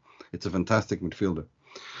player. It's a fantastic midfielder.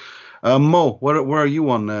 Mo, where are you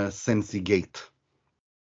on Sensi Gate?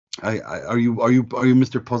 Are you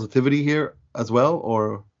Mr. Positivity here as well,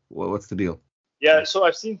 or what's the deal? Yeah, so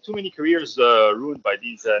I've seen too many careers ruined by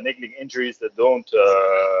these niggling injuries that don't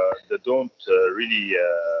really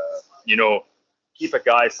keep a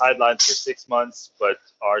guy sidelined for 6 months, but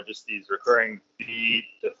are just these recurring 3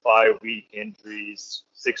 to 5 week injuries,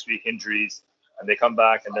 6 week injuries, and they come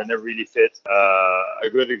back and they're never really fit. A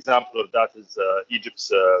good example of that is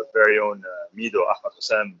Egypt's very own Mido Ahmad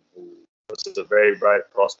Hussein, who was a very bright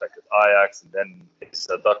prospect at Ajax, and then his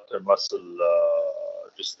adductor muscle,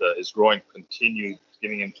 his groin continued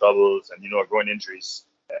giving him troubles, and groin injuries,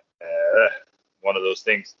 one of those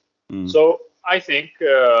things. So I think,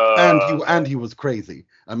 and he was crazy.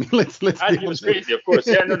 I mean, let's. And he was crazy, of course.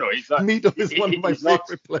 Yeah, no, he's not. Mido is one of my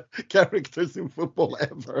favorite characters in football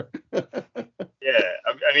ever. Yeah,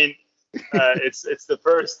 I mean, it's the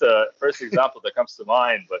first example that comes to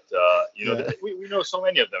mind. But we know so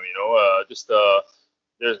many of them.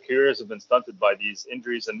 Their careers have been stunted by these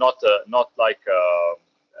injuries, and not like,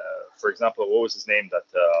 for example, what was his name? That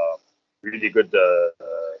really good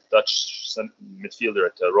Dutch midfielder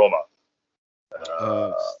at Roma.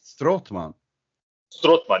 Strootman.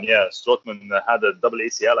 Strootman, yeah. Strootman had a double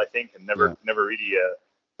ACL, I think, and never really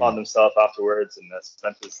found himself afterwards, and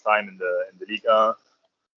spent his time in the Liga.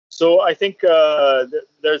 So I think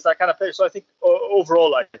there's that kind of player. So I think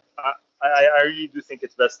overall, I really do think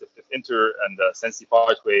it's best if Inter and Sensi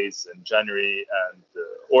part ways in January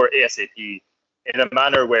or ASAP, in a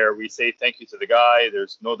manner where we say thank you to the guy.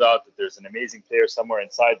 There's no doubt that there's an amazing player somewhere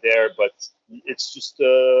inside there, but it's just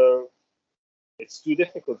it's too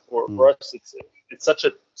difficult for us. It's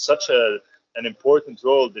such an important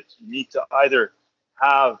role that you need to either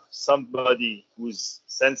have somebody who's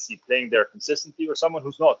Sensi playing there consistently, or someone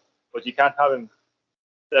who's not. But you can't have him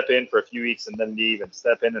step in for a few weeks and then leave, and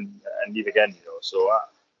step in and leave again. So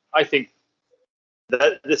I think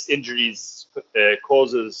that this injuries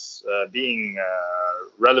causes being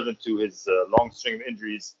relevant to his long string of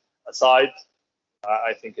injuries aside,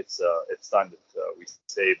 I think it's time that we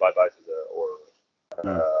say bye bye to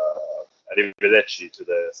arrivederci to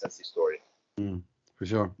the Sensi story. For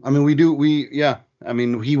sure. I mean, I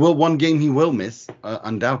mean, one game he will miss,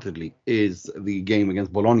 undoubtedly, is the game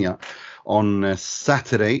against Bologna on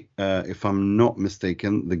Saturday. If I'm not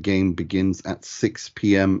mistaken, the game begins at 6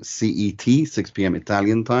 p.m. CET, 6 p.m.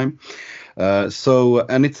 Italian time.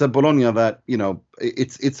 And it's a Bologna that,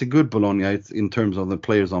 it's a good Bologna. It's in terms of the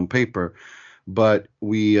players on paper. But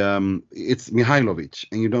it's Mihajlovic,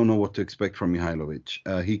 and you don't know what to expect from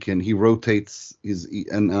Mihajlovic. He rotates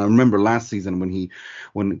and I remember last season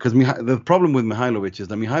because the problem with Mihajlovic is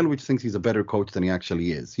that Mihajlovic thinks he's a better coach than he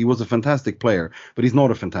actually is. He was a fantastic player, but he's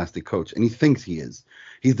not a fantastic coach, and he thinks he is.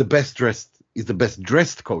 He's the best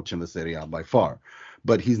dressed coach in the Serie A by far,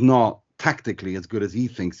 but he's not tactically as good as he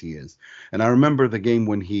thinks he is. And I remember the game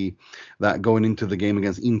when going into the game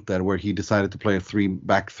against Inter, where he decided to play a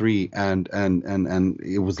 3-back-3, and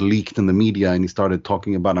it was leaked in the media, and he started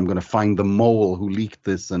talking about, I'm going to find the mole who leaked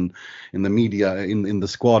this, and in the media, in the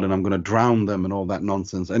squad, and I'm going to drown them, and all that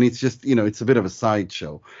nonsense. And it's just, it's a bit of a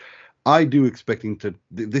sideshow. I do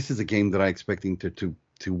this is a game that I expect Inter to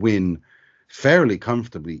win fairly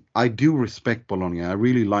comfortably. I do respect Bologna. I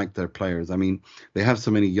really like their players. I mean, they have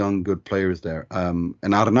so many young, good players there. And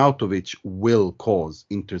Arnautovic will cause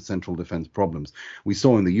Inter central defense problems. We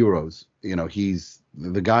saw in the Euros,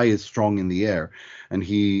 the guy is strong in the air, and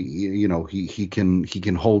he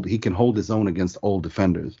can hold his own against all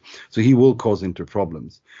defenders. So he will cause Inter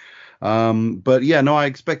problems. But yeah, no, I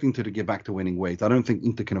expect Inter to get back to winning ways. I don't think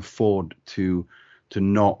Inter can afford to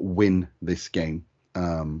not win this game.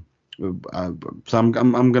 So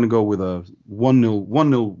I'm going to go with a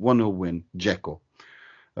 1-0 win, Dzeko.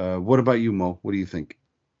 What about you, Mo? What do you think?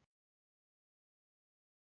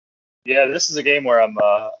 Yeah, this is a game where I'm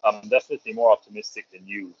definitely more optimistic than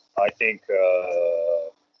you. I think,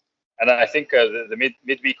 the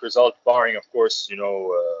midweek result, barring of course,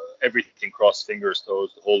 everything crossed fingers,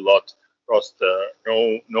 toes, the whole lot crossed.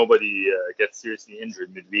 Nobody gets seriously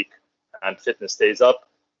injured midweek, and fitness stays up.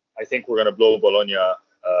 I think we're going to blow Bologna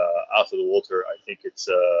out of the water. I think it's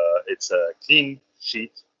a clean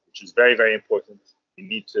sheet, which is very, very important. You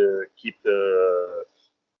need to keep the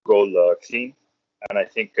goal clean, and I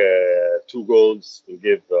think 2 goals will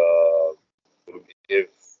give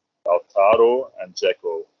Lautaro and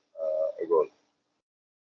Dzeko a goal.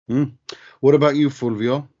 What about you,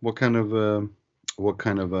 Fulvio? What kind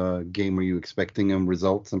of game are you expecting, and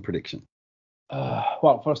results and prediction?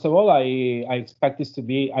 Well, first of all, I expect this to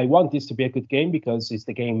be. I want this to be a good game because it's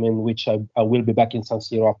the game in which I will be back in San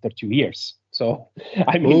Siro after 2 years. So,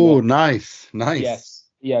 I mean, oh, nice. Yes.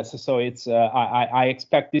 So it's I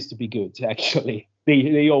expect this to be good. Actually,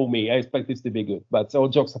 they owe me. I expect this to be good. But all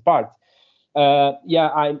jokes apart,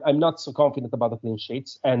 I'm not so confident about the clean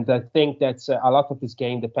sheets, and I think that a lot of this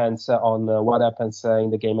game depends on what happens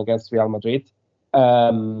in the game against Real Madrid.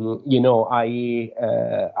 I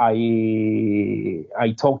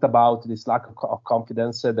talked about this lack of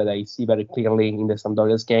confidence that I see very clearly in the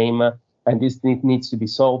Sampdoria's game, and this needs to be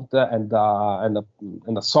solved. And a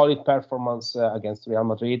solid performance against Real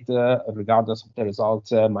Madrid, regardless of the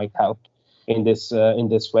result, might help in this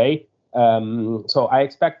way. So I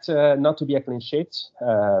expect not to be a clean sheet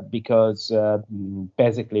because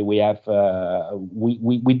basically we have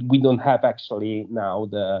we don't have actually now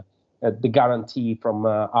the guarantee from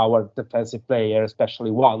our defensive player, especially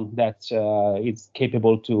one that is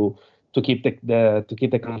capable to keep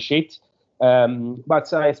the clean sheet.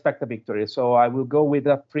 But I expect a victory, so I will go with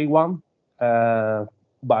a 3-1.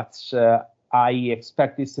 But I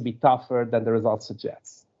expect this to be tougher than the result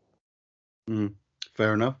suggests.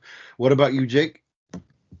 Fair enough. What about you, Jake?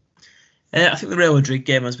 I think the Real Madrid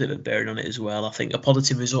game has a bit of a bearing on it as well. I think a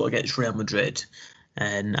positive result against Real Madrid,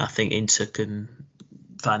 and I think Inter can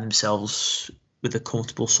find themselves with a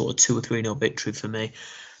comfortable sort of 2 or 3-0 victory for me.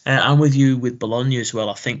 I'm with you with Bologna as well.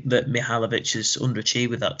 I think that Mihajlovic has underachieved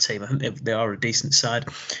with that team. I think they are a decent side.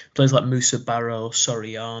 Players like Musa Barrow,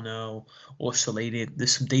 Soriano, or Solini,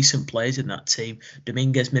 there's some decent players in that team.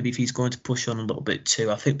 Dominguez, maybe if he's going to push on a little bit too,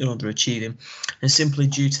 I think they're underachieving. And simply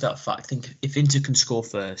due to that fact, I think if Inter can score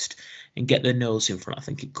first and get their nose in front, I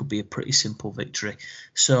think it could be a pretty simple victory.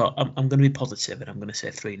 So I'm going to be positive, and I'm going to say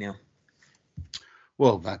 3-0.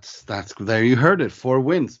 Well, that's there you heard it. 4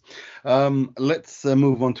 wins. Let's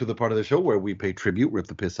move on to the part of the show where we pay tribute, rip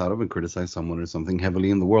the piss out of, and criticize someone or something heavily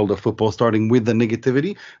in the world of football, starting with the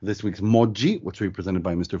negativity. This week's Moggi, which will be presented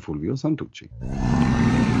by Mr. Fulvio Santucci.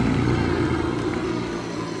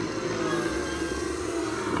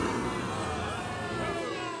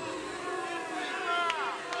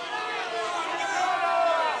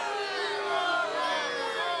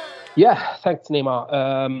 Yeah, thanks,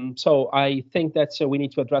 Nima. So I think that we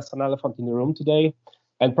need to address an elephant in the room today.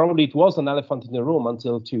 And probably it was an elephant in the room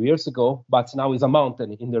until 2 years ago, but now it's a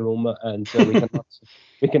mountain in the room, and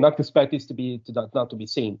we cannot expect this not to be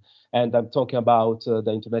seen. And I'm talking about the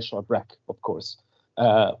international break, of course.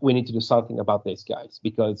 We need to do something about this, guys,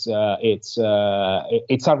 because it's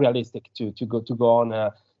unrealistic to go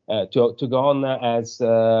on. To go on as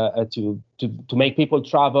to make people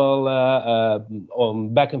travel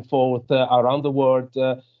back and forth around the world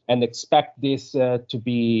and expect this to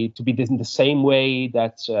be this in the same way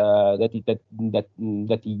that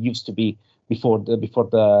it used to be before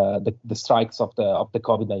the strikes of the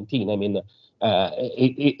COVID-19. I mean,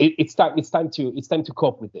 it's time to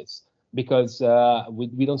cope with this, because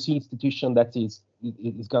we don't see institution that is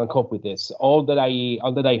going to cope with this. All that I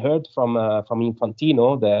heard from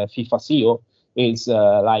Infantino, the FIFA CEO, is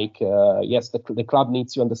yes, the club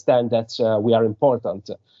needs to understand that we are important.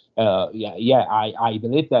 I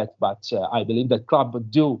believe that, but I believe that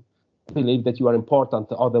club do believe that you are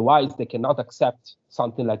important. Otherwise, they cannot accept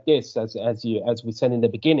something like this. As we said in the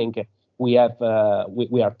beginning, we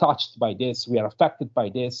are touched by this. We are affected by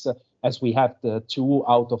this. As we have the 2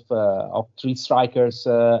 out of 3 strikers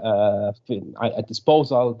at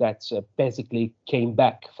disposal that basically came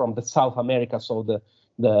back from the South America, so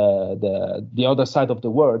the other side of the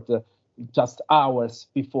world, just hours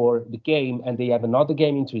before the game, and they have another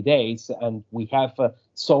game in 3 days, and we have a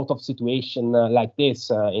sort of situation like this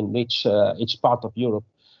in each part of Europe.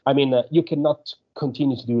 I mean, you cannot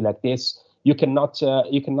continue to do like this. You cannot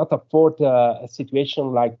afford a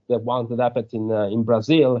situation like the one that happened in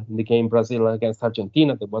Brazil, in the game Brazil against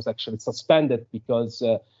Argentina, that was actually suspended because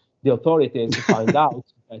the authorities find out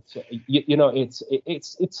that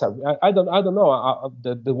I don't know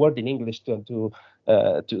the word in English to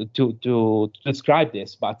describe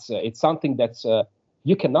this, but it's something that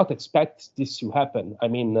you cannot expect this to happen. I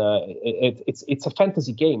mean, it's a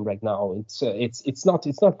fantasy game right now. It's not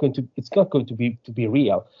going to be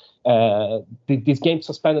real. This game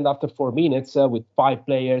suspended after 4 minutes with 5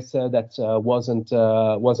 players that wasn't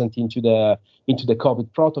into the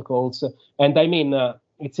COVID protocols. And I mean,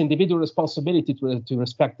 it's individual responsibility to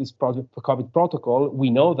respect this COVID protocol. We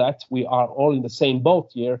know that we are all in the same boat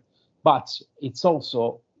here, but it's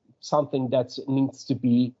also something that needs to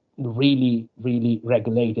be really, really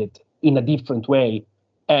regulated in a different way.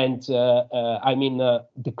 And I mean,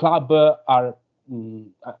 the club are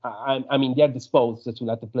I mean, they're disposed to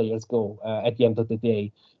let the players go at the end of the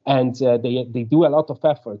day, and they do a lot of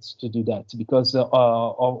efforts to do that because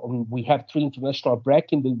we have 3 international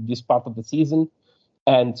break in this part of the season,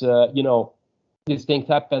 and these things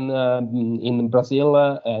happen in Brazil,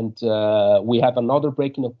 and we have another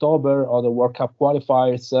break in October, other World Cup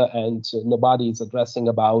qualifiers, and nobody is addressing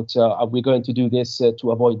about are we going to do this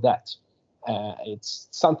to avoid that. It's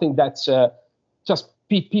something that just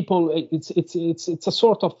people. It's a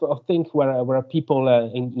sort of thing where people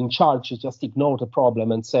in charge just ignore the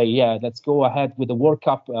problem and say, yeah, let's go ahead with the World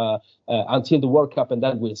Cup until the World Cup, and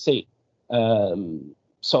then we'll see.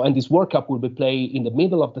 And this World Cup will be played in the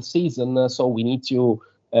middle of the season, so we need to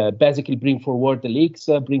basically bring forward the leagues,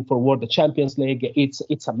 bring forward the Champions League.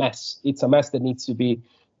 It's a mess. It's a mess that needs to be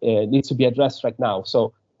addressed right now.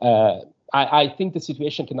 So I think the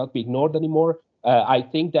situation cannot be ignored anymore. I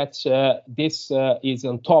think that this is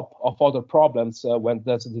on top of other problems when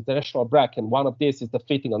there's an international break, and one of this is the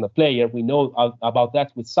fitting on the player. We know about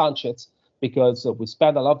that with Sanchez, because we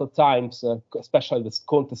spent a lot of times, especially with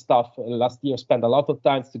Conte stuff last year, spent a lot of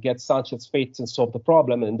times to get Sanchez fit and solve the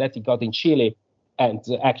problem, and that he got in Chile and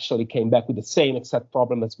actually came back with the same exact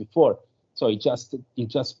problem as before. So he just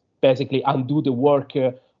basically undo the work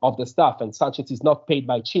of the staff, and Sanchez is not paid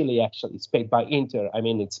by Chile, actually. It's paid by Inter. I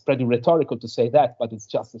mean, it's pretty rhetorical to say that, but it's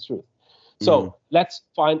just the truth. So let's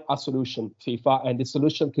find a solution, FIFA, and the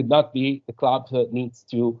solution could not be the club needs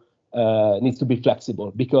to be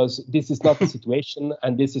flexible, because this is not the situation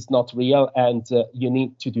and this is not real, and you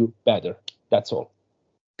need to do better. That's all.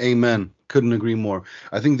 Amen. Couldn't agree more.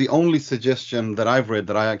 I think the only suggestion that I've read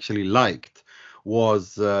that I actually liked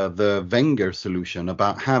was the Wenger solution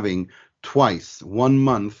about having twice, 1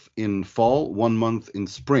 month in fall, 1 month in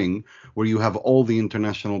spring, where you have all the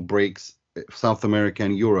international breaks, South America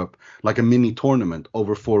and Europe, like a mini tournament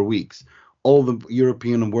over 4 weeks. All the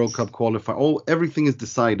European and World Cup qualifier, everything is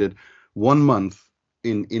decided 1 month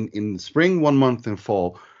in spring, 1 month in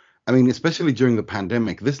fall. I mean, especially during the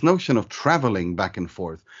pandemic, this notion of traveling back and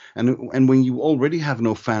forth, and when you already have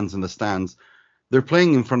no fans in the stands, they're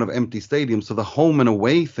playing in front of empty stadiums, so the home and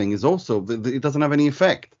away thing is also, it doesn't have any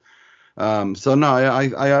effect. So no,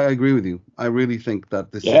 I agree with you. I really think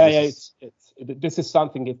that this is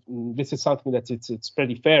something. This is something that it's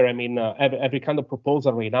pretty fair. I mean, every kind of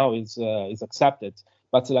proposal right now is accepted.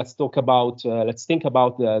 But let's think about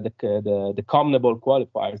the CONMEBOL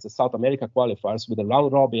qualifiers, the South America qualifiers with the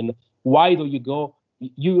round robin. Why do you go?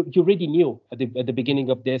 You already knew at the beginning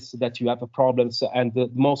of this that you have problems, and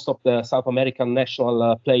most of the South American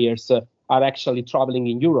national players are actually traveling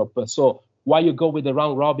in Europe. So why you go with the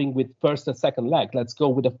round robin with first and second leg? Let's go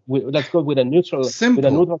with a neutral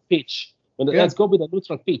pitch. Let's go with a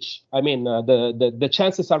neutral pitch. I mean, the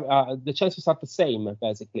chances are the same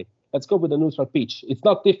basically. Let's go with a neutral pitch. It's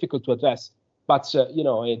not difficult to address, but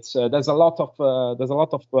it's there's a lot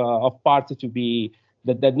of parties to be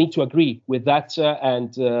that need to agree with that,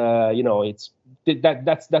 and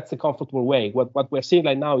that's the comfortable way. What we're seeing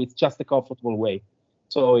right now is just the comfortable way.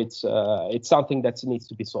 So it's something that needs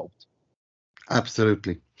to be solved.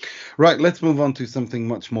 Absolutely. Right, let's move on to something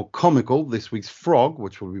much more comical. This week's Frog,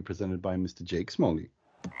 which will be presented by Mr. Jake Smalley.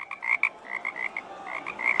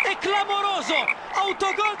 È clamoroso!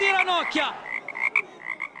 Autogol di Ranocchia!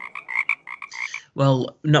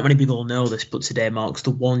 Well, not many people know this, but today marks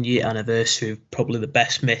the 1 year anniversary of probably the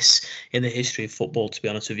best miss in the history of football, to be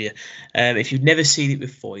honest with you. If you've never seen it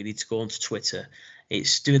before, you need to go onto Twitter.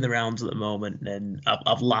 It's doing the rounds at the moment, and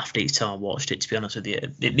I've laughed each time I watched it, to be honest with you.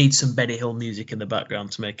 It needs some Benny Hill music in the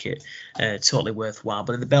background to make it totally worthwhile.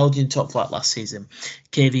 But in the Belgian top flight last season,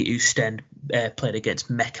 KV Oostende played against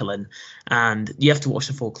Mechelen, and you have to watch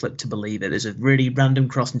the full clip to believe it. There's a really random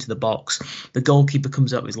cross into the box. The goalkeeper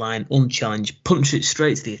comes up his line unchallenged, punches it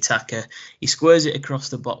straight to the attacker. He squares it across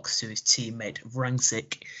the box to his teammate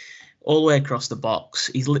Vrancic. All the way across the box.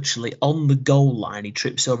 He's literally on the goal line. He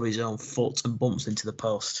trips over his own foot and bumps into the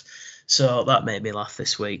post. So that made me laugh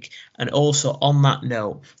this week. And also on that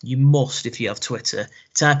note, you must, if you have Twitter,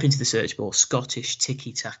 type into the search bar Scottish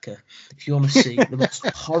Tiki Taka. If you want to see the most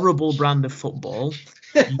horrible brand of football,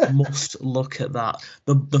 you must look at that.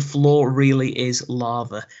 The floor really is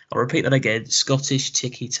lava. I'll repeat that again, Scottish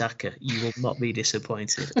Tiki Taka. You will not be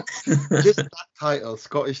disappointed. Just that title,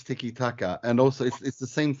 Scottish Tiki Taka. And also it's the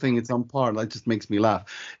same thing. It's on par. That just makes me laugh.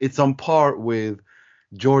 It's on par with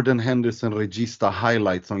Jordan Henderson Regista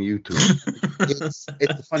highlights on YouTube. It's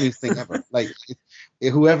the funniest thing ever. Like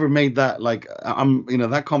whoever made that,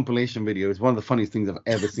 that compilation video is one of the funniest things I've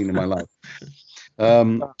ever seen in my life.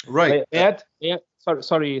 Right.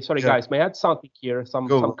 Sorry, Yeah. guys. May I add something here, some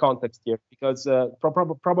context here, because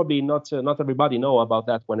probably not everybody know about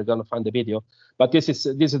that when you're gonna find the video. But this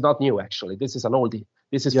is not new actually. This is an oldie.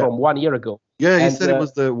 This is from 1 year ago. Yeah, he And, said it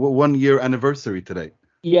was the 1 year anniversary today.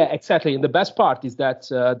 Yeah, exactly. And the best part is that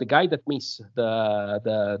the guy that missed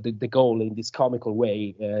the goal in this comical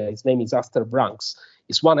way, his name is Aster Branks,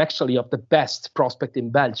 is one actually of the best prospect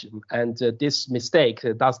in Belgium. And this mistake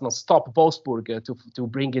does not stop Wolfsburg to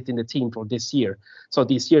bring it in the team for this year. So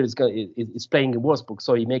this year is playing in Wolfsburg.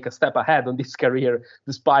 So he make a step ahead on this career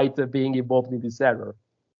despite being involved in this error.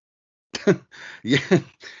 Yeah,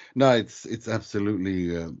 no, it's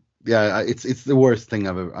absolutely. It's the worst thing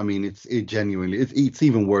I've ever. I mean, it's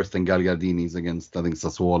even worse than Gagliardini's against, I think,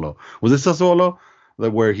 Sassuolo. Was it Sassuolo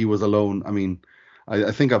where he was alone? I mean,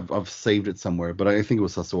 I think I've saved it somewhere, but I think it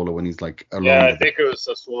was Sassuolo when he's like alone. Yeah, I think it was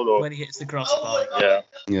Sassuolo. When he hits the crossbar. Yeah.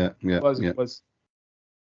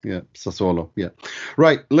 Yeah, Sassuolo. Yeah.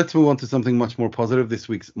 Right. Let's move on to something much more positive. This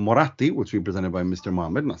week's Moratti, which we presented by Mr.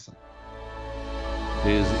 Mohamed Nasser.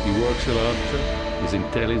 He works a lot. He's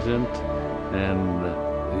intelligent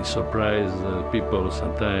and. He surprised people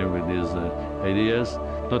sometimes with his ideas.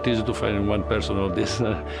 Not easy to find one person of this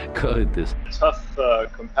qualities. Tough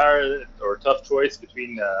tough choice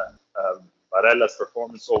between Barella's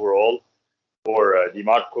performance overall or Di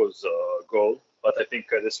Marco's goal. But I think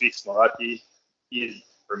this week's Moratti,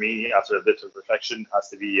 for me, after a bit of reflection, has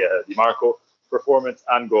to be Di Marco performance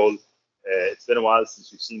and goal. It's been a while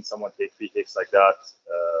since we've seen someone take free kicks like that.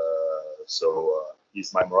 So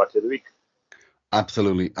he's my Moratti of the week.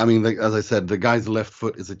 Absolutely. I mean, as I said, the guy's left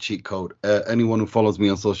foot is a cheat code. Anyone who follows me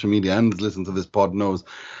on social media and has listened to this pod knows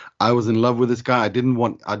I was in love with this guy. I didn't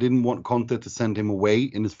want Conte to send him away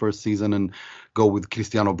in his first season and go with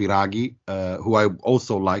Cristiano Biraghi, who I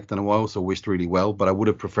also liked and who I also wished really well, but I would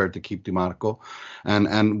have preferred to keep Di Marco.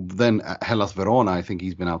 And then Hellas Verona, I think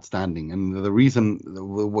he's been outstanding. And the reason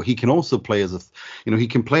he can also play he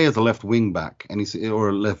can play as a left wing back or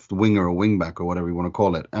a left winger or wing back or whatever you want to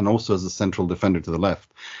call it, and also as a central defender to the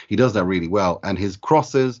left. He does that really well. And his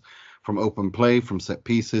crosses from open play, from set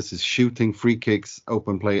pieces, his shooting, free kicks,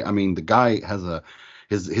 open play. I mean, the guy has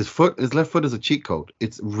his left foot is a cheat code.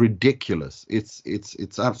 It's ridiculous. It's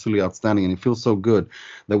absolutely outstanding, and it feels so good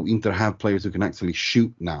that Inter have players who can actually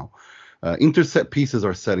shoot now. Inter set pieces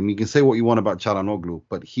are set. I mean, you can say what you want about Çalhanoğlu,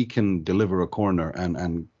 but he can deliver a corner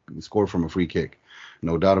and score from a free kick.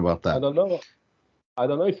 No doubt about that. I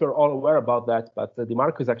don't know if you're all aware about that, but Di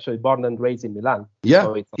Marco is actually born and raised in Milan. Yeah,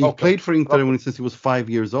 so he played for Inter since he was 5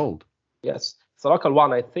 years old. Yes, it's a local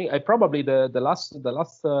one. I think probably the last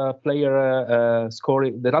player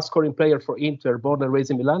scoring player for Inter, born and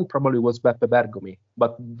raised in Milan, probably was Beppe Bergomi,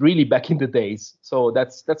 but really back in the days. So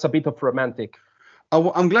that's a bit of romantic.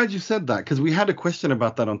 I'm glad you said that, because we had a question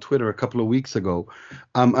about that on Twitter a couple of weeks ago,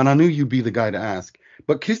 and I knew you'd be the guy to ask.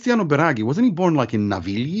 But Cristiano Biraghi, wasn't he born like in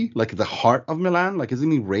Navigli, like the heart of Milan? Like, isn't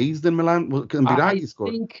he raised in Milan? Biraghi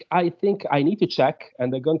scored. I think I need to check,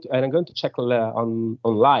 and I'm going to check on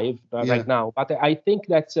live right now. But I think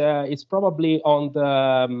that it's probably on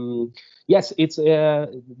the yes, it's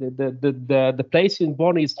the place in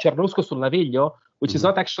born is Cernusco sul Naviglio, which is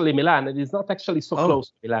not actually Milan. It is not actually so close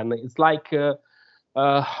to Milan. It's like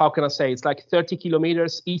how can I say? It's like 30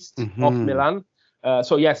 kilometers east of Milan.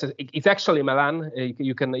 So yes, it's actually Milan.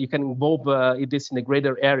 You can involve this in a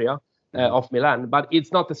greater area of Milan, but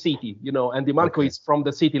it's not the city, And Di Marco is from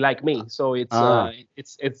the city like me, so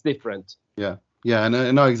it's different. Yeah, and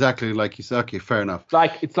I know exactly like you said. Okay, fair enough.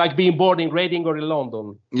 It's like being born in Reading or in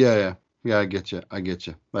London. Yeah. I get you.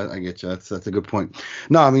 That's a good point.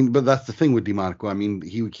 No, I mean, but that's the thing with Di Marco. I mean,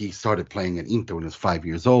 he started playing at Inter when he was 5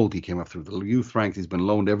 years old. He came up through the youth ranks. He's been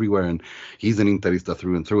loaned everywhere, and he's an Interista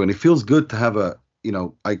through and through. And it feels good to have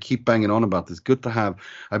I keep banging on about this. Good to have.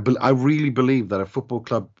 I really believe that a football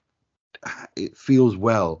club, it feels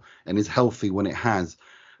well and is healthy when it has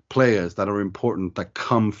players that are important that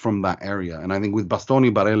come from that area. And I think with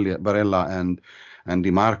Bastoni, Barella, and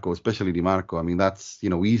Di Marco, especially Di Marco, I mean, that's,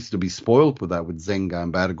 we used to be spoiled with that with Zenga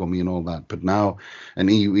and Bergomi and all that. But now, and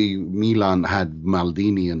Milan had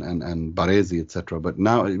Maldini and Baresi, etc. But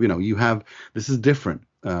now, you have, this is different.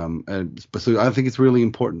 So I think it's really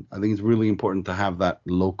important. I think it's really important to have that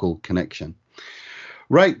local connection.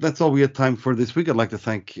 Right, that's all we had time for this week. I'd like to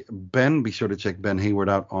thank Ben. Be sure to check Ben Hayward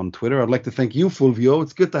out on Twitter. I'd like to thank you, Fulvio.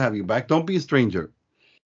 It's good to have you back. Don't be a stranger.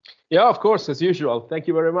 Yeah, of course, as usual. Thank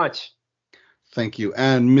you very much. Thank you.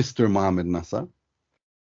 And Mr. Mohamed Nasser.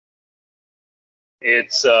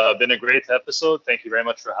 It's been a great episode. Thank you very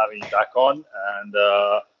much for having me back on. And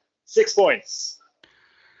 6 points.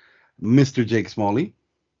 Mr. Jake Smalley.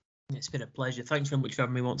 It's been a pleasure. Thanks very much for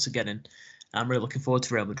having me once again. I'm really looking forward to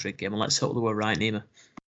the Real Madrid game, and let's hope that we're right, Nima.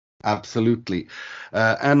 Absolutely.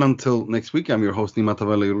 And until next week, I'm your host, Nima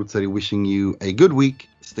Tavalli Ruzzari, wishing you a good week.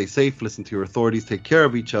 Stay safe, listen to your authorities, take care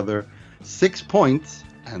of each other. 6 points,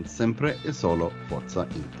 and sempre e solo Forza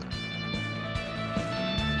Inter.